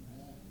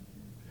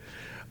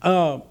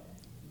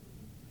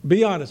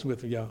 Be honest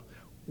with me, y'all.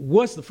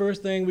 What's the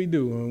first thing we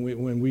do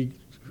when we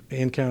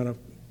encounter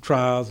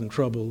trials and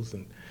troubles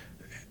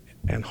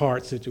and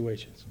hard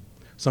situations?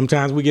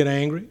 Sometimes we get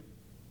angry.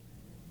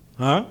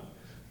 Huh?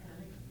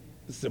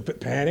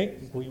 Panic.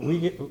 We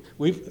get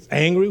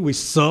angry. We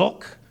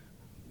sulk.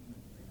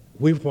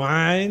 We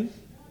whine.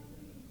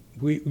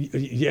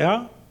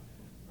 Yeah.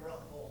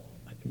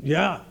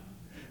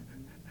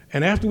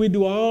 And after we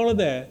do all of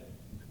that,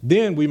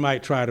 then we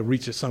might try to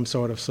reach some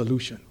sort of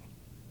solution.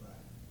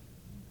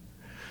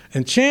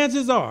 And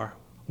chances are,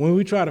 when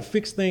we try to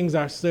fix things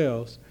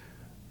ourselves,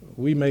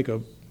 we make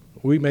a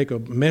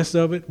mess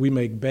of it. We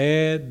make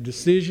bad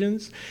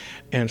decisions,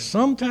 and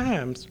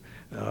sometimes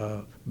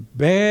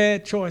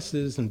bad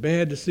choices and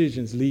bad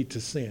decisions lead to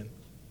sin.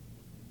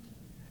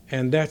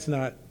 And that's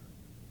not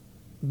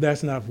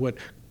what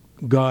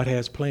God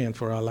has planned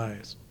for our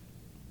lives.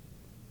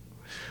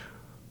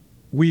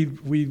 We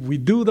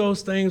do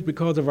those things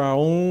because of our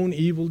own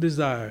evil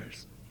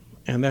desires,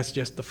 and that's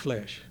just the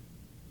flesh.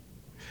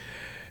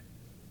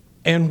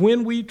 And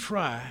when we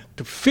try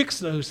to fix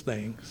those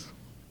things,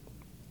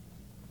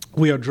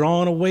 we are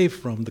drawn away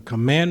from the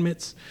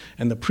commandments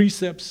and the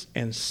precepts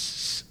and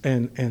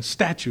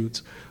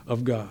statutes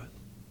of God.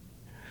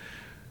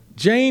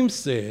 James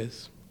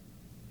says,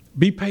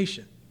 be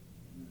patient.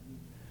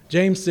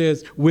 James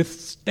says,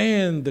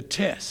 withstand the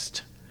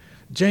test.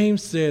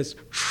 James says,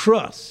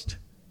 trust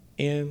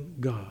in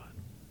God.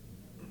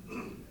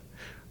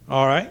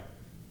 All right.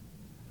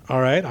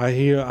 I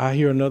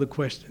hear another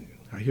question.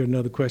 I hear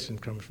another question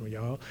coming from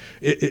y'all.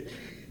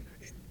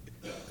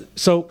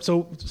 So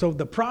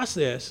the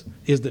process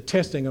is the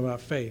testing of our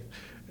faith.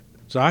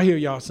 So I hear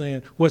y'all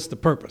saying, what's the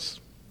purpose?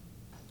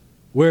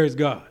 Where is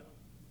God?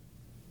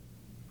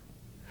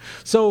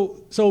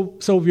 So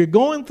if you're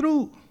going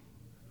through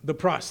the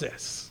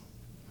process,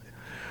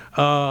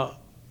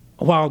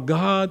 while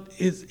God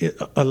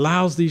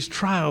allows these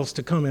trials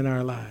to come in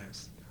our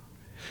lives,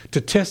 to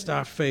test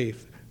our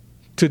faith,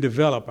 to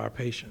develop our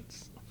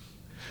patience.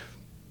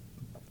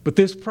 But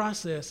this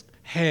process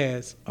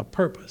has a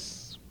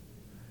purpose.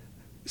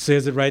 It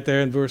says it right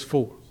there in verse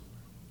 4.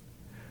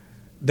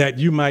 That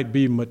you might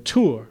be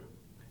mature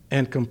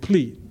and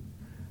complete,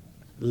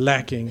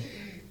 lacking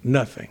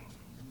nothing.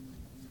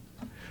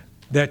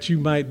 That you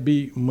might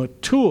be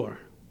mature,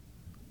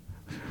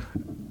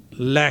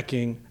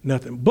 lacking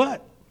nothing.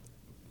 But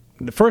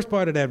the first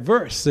part of that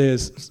verse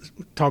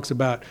talks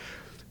about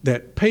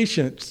that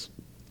patience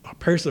or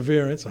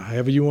perseverance, or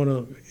however you want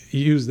to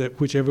use that,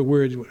 whichever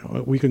word,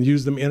 we can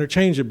use them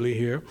interchangeably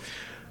here.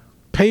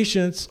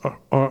 Patience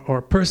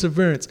or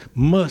perseverance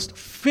must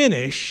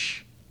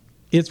finish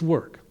its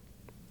work.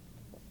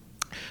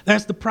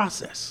 That's the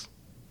process.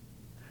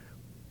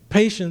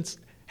 Patience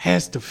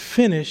has to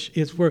finish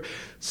its work.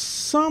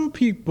 Some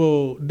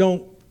people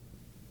don't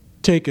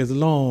take as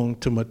long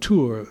to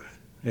mature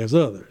as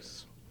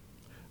others.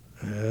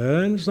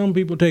 And some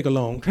people take a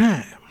long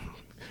time.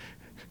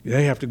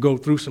 They have to go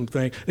through some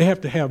things. They have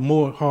to have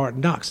more hard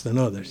knocks than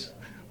others.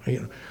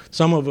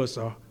 Some of us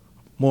are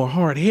more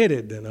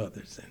hard-headed than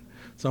others. And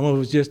some of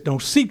us just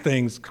don't see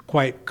things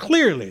quite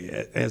clearly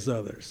as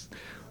others.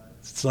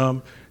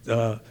 Sometimes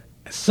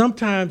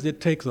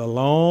it takes a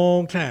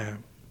long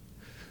time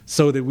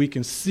so that we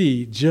can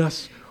see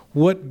just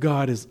what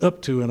God is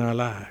up to in our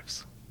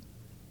lives.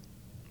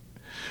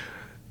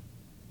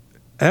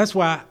 That's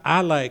why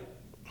I like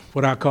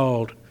what I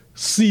called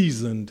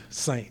seasoned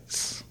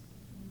saints.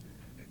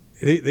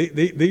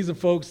 These are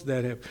folks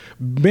that have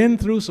been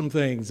through some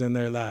things in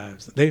their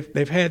lives.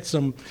 They've had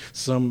some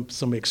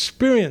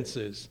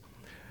experiences.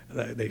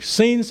 They've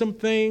seen some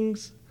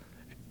things,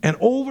 and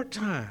over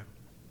time,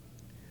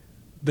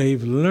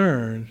 they've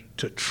learned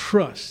to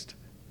trust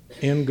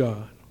in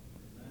God.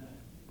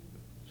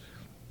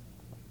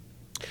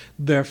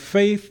 Their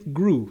faith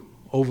grew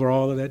over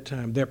all of that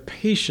time. Their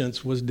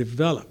patience was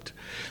developed.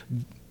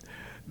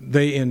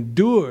 They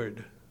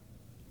endured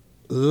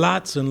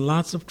lots and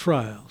lots of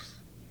trials.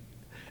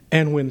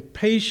 And when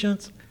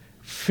patience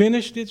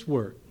finished its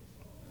work,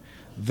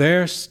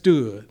 there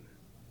stood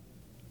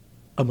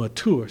a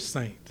mature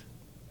saint,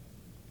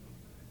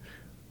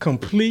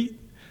 complete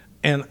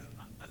and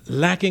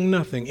lacking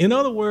nothing. In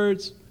other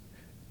words,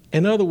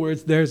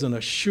 there's an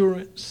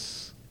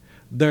assurance,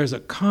 there's a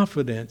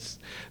confidence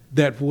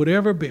that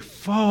whatever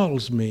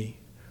befalls me,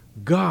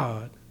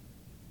 God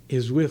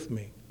is with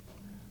me.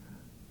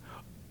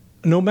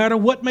 No matter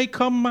what may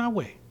come my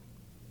way,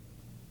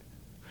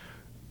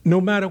 no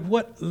matter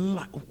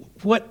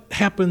what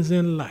happens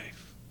in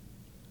life,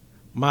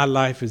 my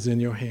life is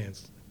in your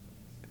hands.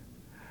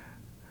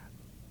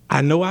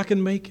 I know I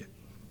can make it.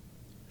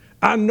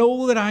 I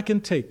know that I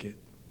can take it.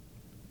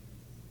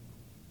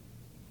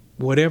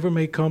 Whatever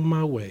may come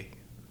my way,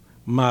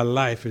 my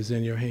life is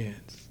in your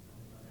hands.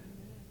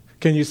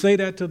 Can you say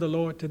that to the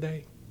Lord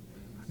today?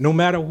 No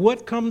matter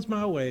what comes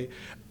my way,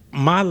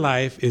 my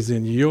life is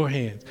in your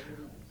hands.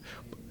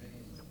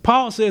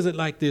 Paul says it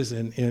like this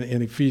in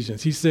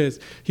Ephesians. He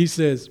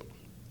says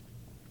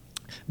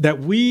that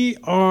we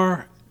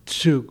are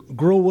to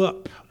grow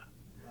up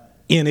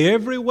in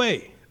every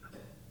way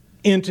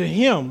into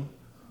him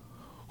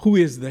who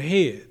is the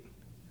head,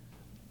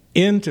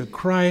 into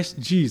Christ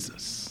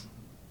Jesus.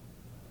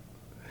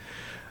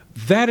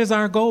 That is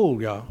our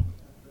goal, y'all,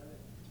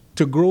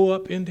 to grow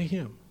up into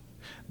him.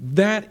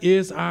 That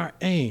is our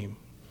aim.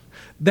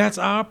 That's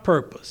our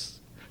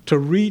purpose, to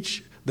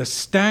reach the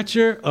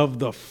stature of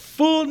the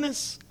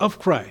fullness of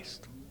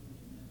Christ.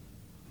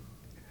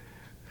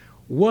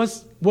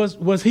 Was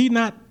he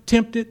not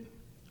tempted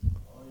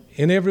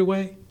in every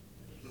way?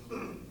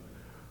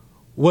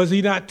 Was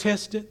he not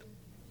tested?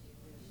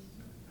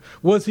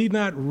 Was he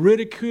not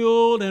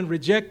ridiculed and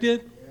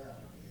rejected?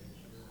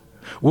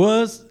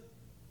 Was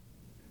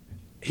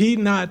he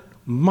not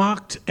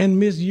mocked and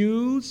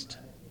misused?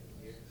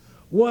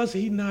 Was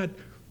he not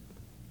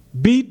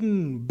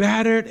beaten,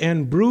 battered,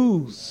 and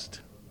bruised?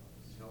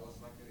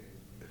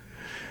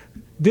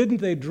 Didn't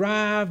they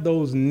drive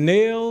those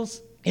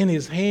nails in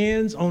his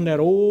hands on that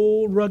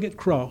old rugged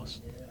cross?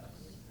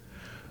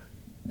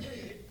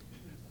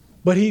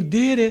 But he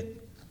did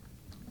it.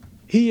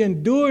 He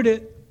endured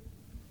it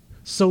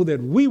so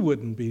that we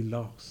wouldn't be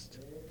lost.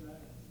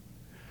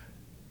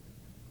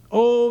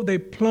 Oh, they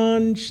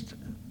plunged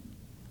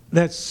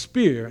that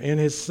spear in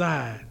his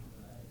side,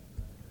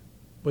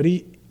 but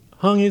he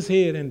hung his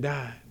head and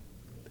died.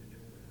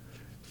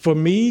 For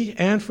me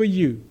and for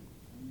you.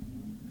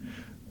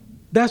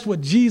 That's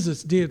what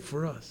Jesus did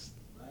for us.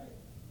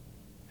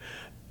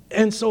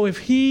 And so if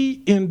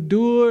he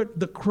endured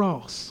the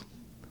cross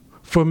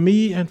for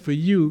me and for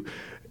you,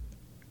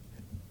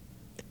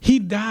 he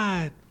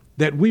died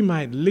that we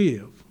might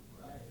live.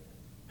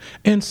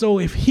 And so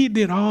if he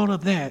did all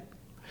of that,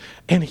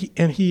 and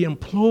he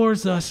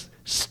implores us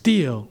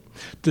still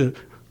to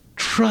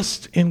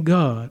trust in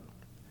God,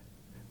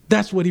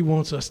 that's what he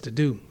wants us to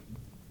do.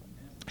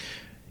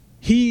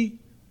 He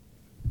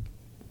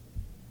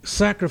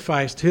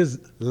sacrificed his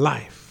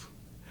life,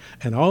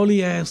 and all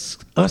he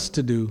asks us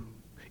to do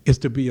is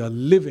to be a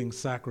living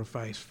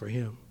sacrifice for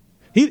him.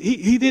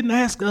 He didn't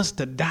ask us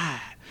to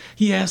die.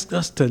 He asked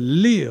us to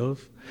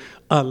live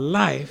a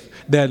life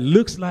that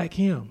looks like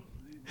him.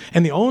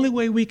 And the only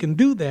way we can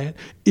do that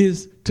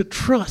is to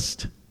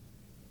trust.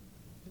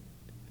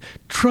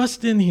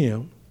 Trust in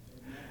him.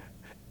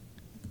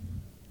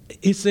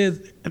 He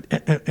says,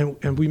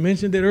 and we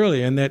mentioned it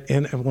earlier,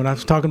 and when I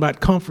was talking about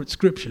comfort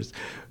scriptures,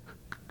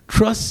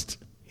 trust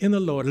in the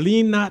Lord.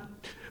 Lean not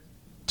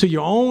to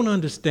your own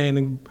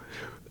understanding,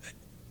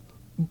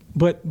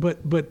 but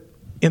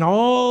in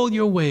all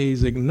your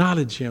ways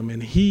acknowledge him,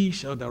 and he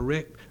shall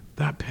direct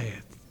thy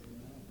path.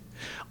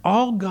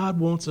 All God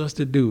wants us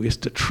to do is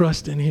to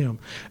trust in him.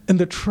 And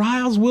the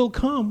trials will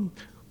come,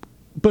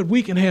 but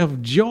we can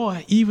have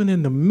joy even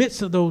in the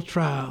midst of those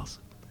trials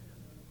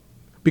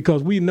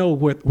because we know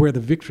where the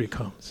victory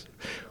comes.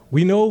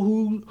 We know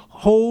who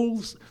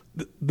holds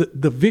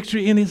the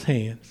victory in his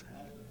hands.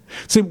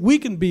 See, we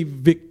can be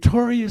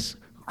victorious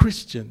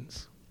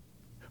Christians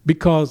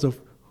because of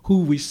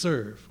who we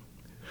serve.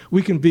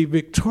 We can be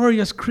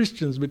victorious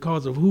Christians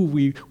because of who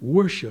we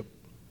worship.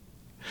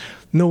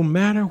 No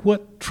matter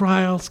what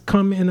trials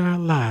come in our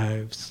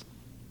lives,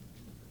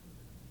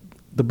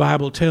 the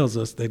Bible tells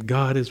us that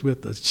God is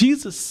with us.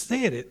 Jesus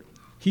said it.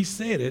 He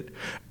said it.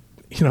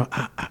 You know,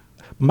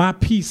 my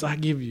peace I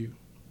give you,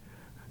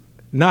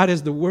 not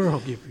as the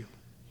world give you,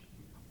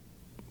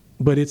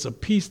 but it's a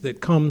peace that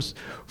comes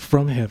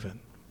from heaven.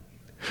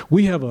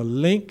 We have a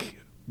link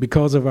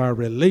because of our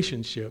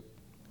relationship.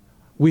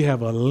 We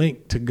have a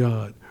link to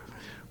God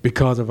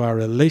because of our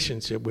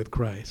relationship with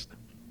Christ.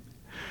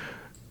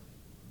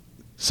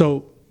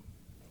 So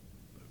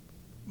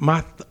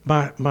my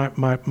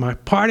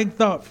parting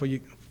thought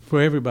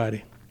for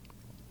everybody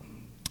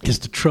is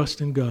to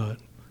trust in God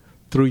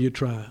through your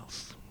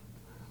trials.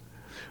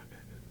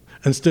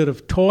 Instead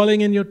of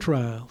toiling in your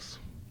trials,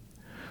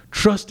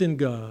 trust in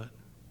God,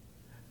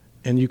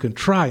 and you can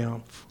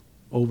triumph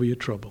over your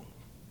trouble.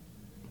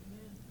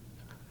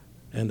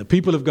 And the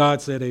people of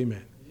God said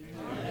amen.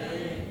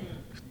 Amen.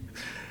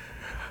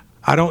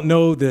 I don't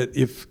know that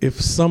if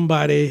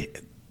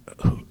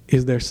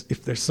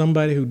there's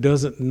somebody who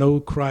doesn't know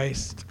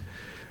Christ,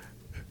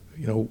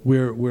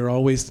 we're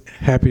always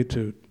happy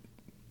to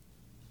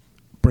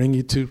bring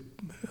you to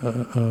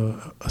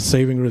a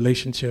saving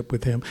relationship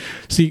with Him.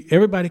 See,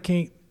 everybody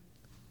can't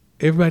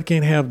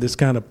have this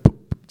kind of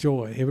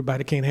joy.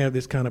 Everybody can't have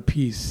this kind of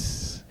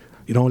peace.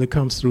 It only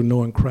comes through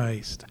knowing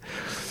Christ.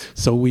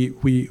 So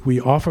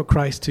we offer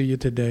Christ to you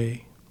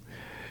today,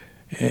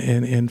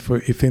 and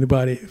for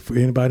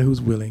anybody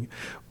who's willing.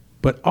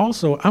 But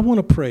also, I want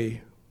to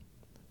pray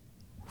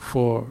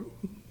for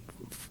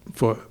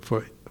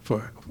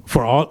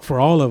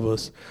all of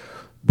us.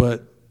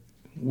 But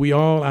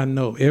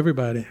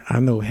everybody I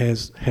know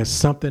has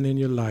something in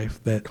your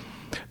life that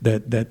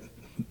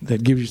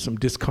gives you some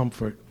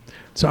discomfort.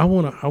 So I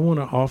want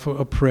to offer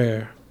a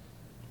prayer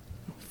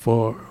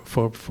for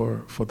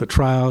the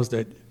trials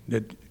that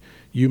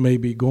you may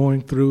be going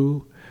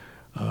through,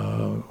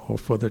 or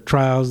for the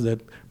trials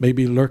that may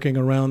be lurking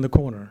around the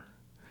corner,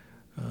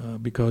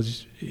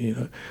 because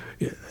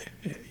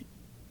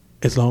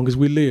as long as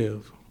we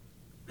live,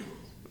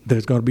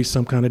 there's going to be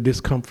some kind of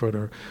discomfort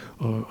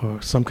or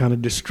some kind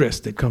of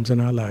distress that comes in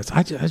our lives.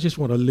 I just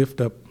want to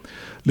lift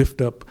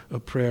up a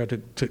prayer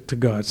to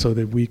God so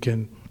that we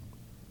can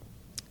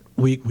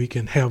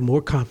have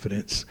more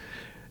confidence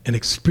and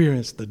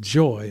experience the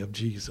joy of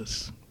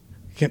Jesus.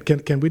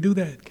 Can we do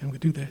that? Can we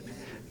do that?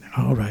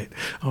 All right.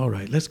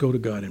 Let's go to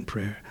God in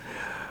prayer.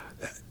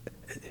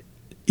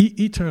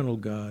 Eternal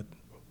God,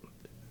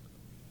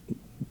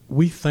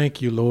 we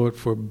thank you, Lord,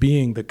 for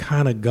being the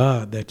kind of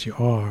God that you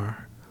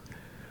are.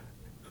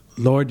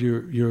 Lord,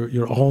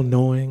 you're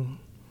all-knowing.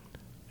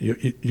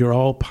 You're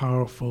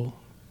all-powerful.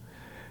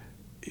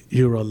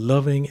 You're a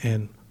loving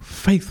and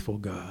faithful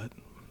God.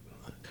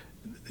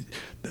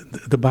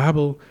 The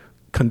Bible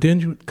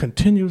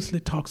continuously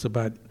talks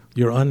about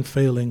your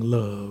unfailing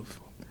love.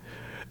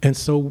 And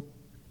so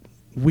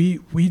we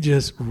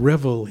just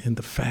revel in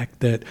the fact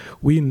that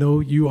we know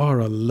you are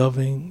a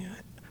loving,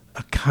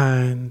 a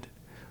kind,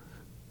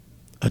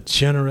 a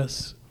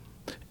generous,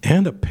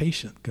 and a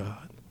patient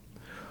God.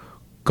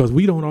 Because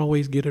we don't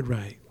always get it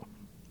right.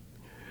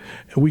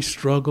 And we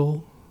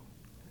struggle.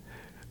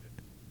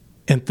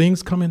 And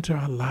things come into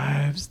our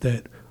lives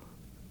that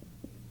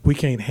we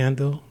can't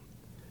handle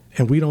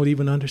and we don't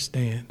even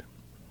understand.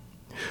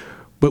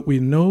 But we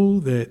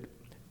know that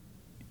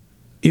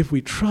if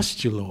we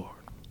trust you, Lord,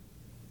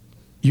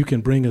 you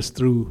can bring us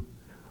through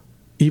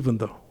even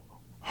the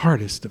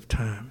hardest of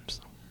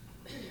times.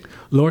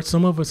 Lord,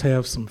 some of us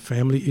have some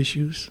family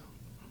issues.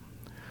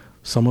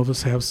 Some of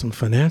us have some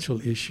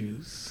financial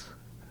issues.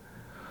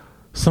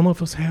 Some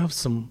of us have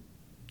some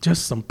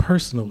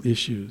personal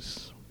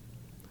issues.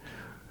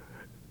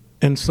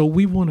 And so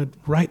we want to,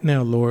 right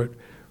now, Lord,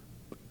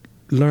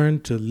 learn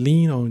to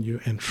lean on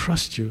you and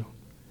trust you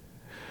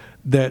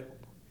that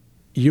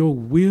your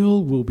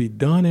will be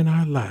done in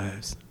our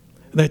lives,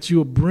 that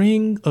you'll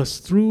bring us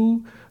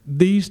through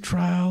these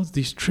trials,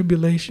 these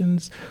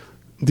tribulations,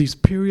 these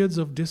periods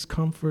of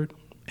discomfort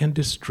and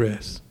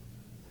distress.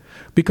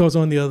 Because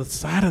on the other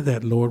side of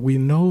that, Lord, we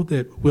know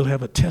that we'll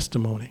have a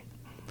testimony.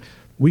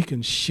 We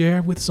can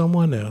share with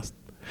someone else.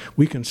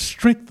 We can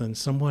strengthen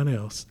someone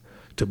else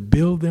to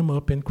build them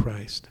up in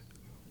Christ.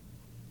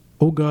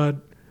 Oh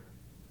God,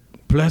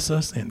 bless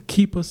us and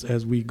keep us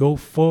as we go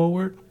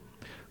forward.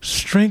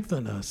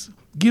 Strengthen us.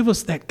 Give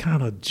us that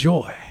kind of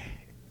joy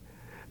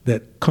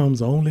that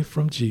comes only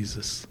from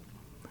Jesus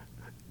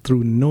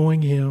through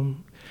knowing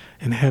him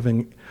and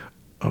having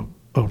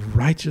a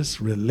righteous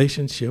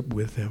relationship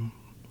with him.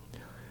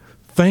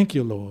 Thank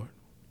you, Lord.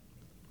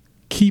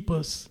 Keep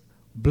us,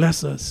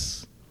 bless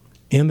us.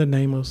 In the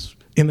name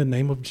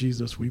of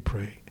Jesus we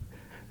pray.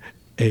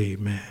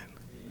 Amen.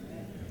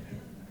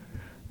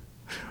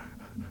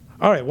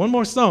 All right, one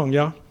more song,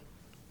 y'all.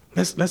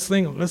 Let's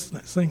sing. Let's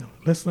sing.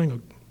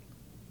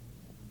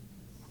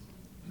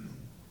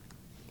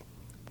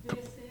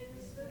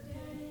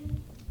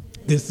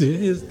 This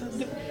is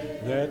the day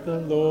that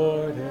the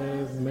Lord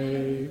has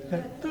made.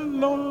 That the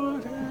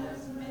Lord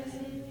has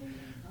made.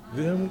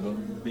 Them will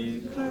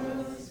be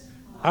glad.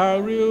 I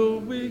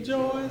will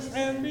rejoice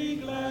and be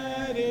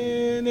glad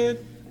in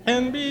it.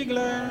 And be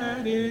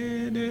glad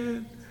in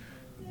it.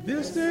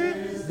 This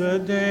is the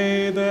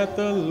day that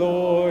the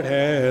Lord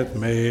hath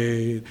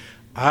made.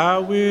 I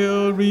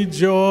will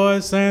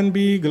rejoice and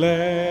be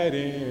glad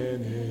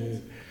in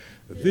it.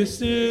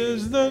 This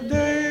is the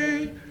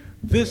day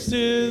This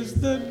is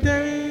the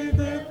day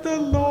that the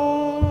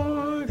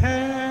Lord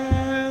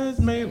has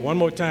made. One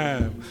more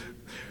time.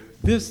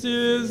 This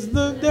is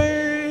the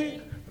day,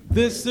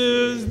 this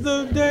is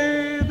the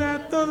day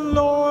that the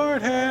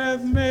Lord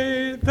has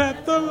made,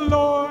 that the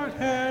Lord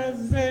has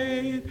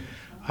made.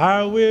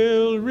 I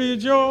will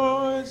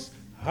rejoice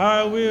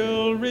and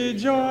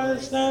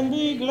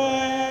be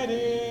glad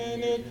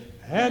in it,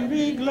 and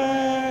be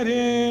glad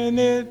in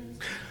it.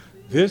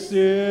 This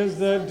is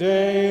the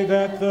day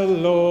that the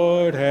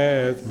Lord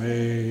hath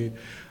made.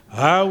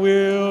 I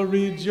will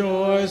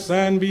rejoice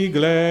and be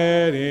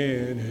glad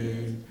in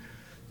it.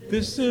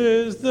 This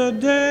is the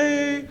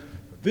day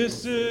that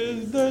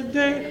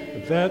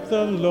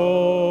the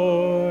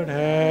Lord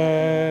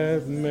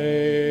hath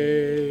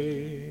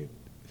made.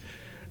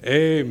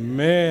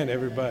 Amen,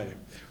 everybody.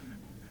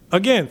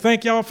 Again,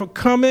 thank y'all for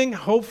coming.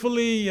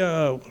 Hopefully,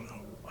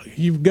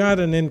 you've got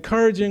an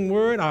encouraging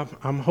word.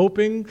 I'm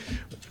hoping.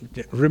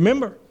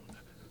 Remember,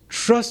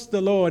 trust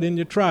the Lord in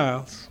your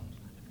trials,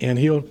 and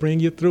he'll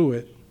bring you through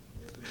it.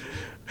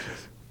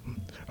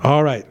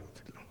 All right.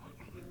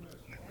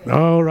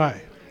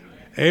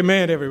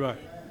 Amen, everybody.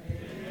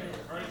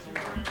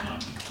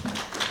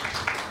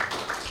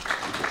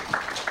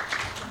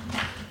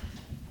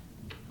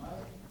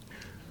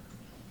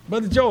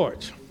 Brother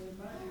George.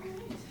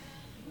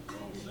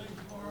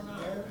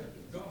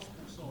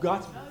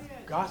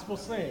 Gospel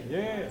sing,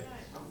 yeah.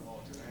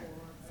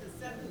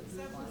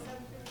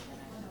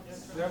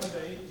 7 to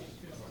 8,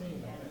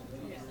 16.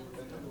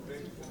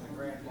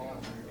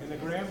 In the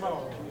grand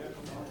ball. Yeah.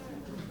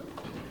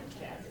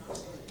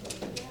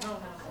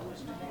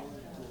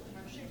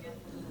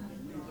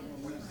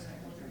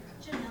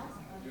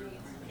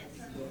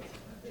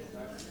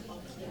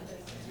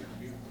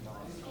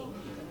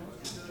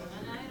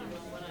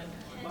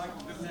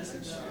 Good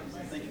message.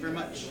 Thank you very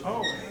much.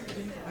 Oh.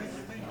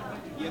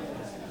 Yep.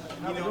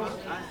 You know,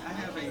 I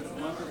have a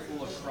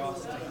wonderful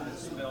acrostic that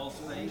spells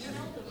faith.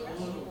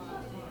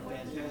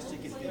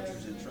 Fantastic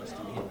adventures in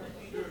trusting Him.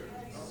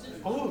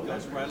 Oh,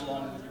 Goes right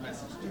along with your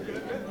message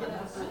today.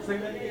 say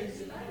that again.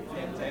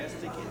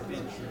 Fantastic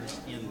adventures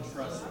in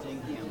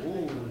trusting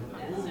Him.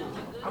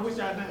 I wish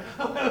I had.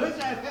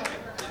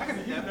 I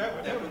could use that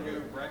one. That would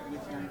go right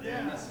with your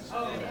message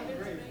today. That'd be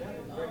great.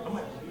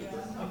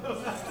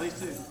 Please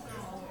do.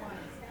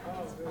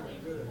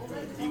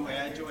 Anyway, I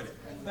enjoyed it.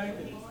 Thank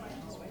you.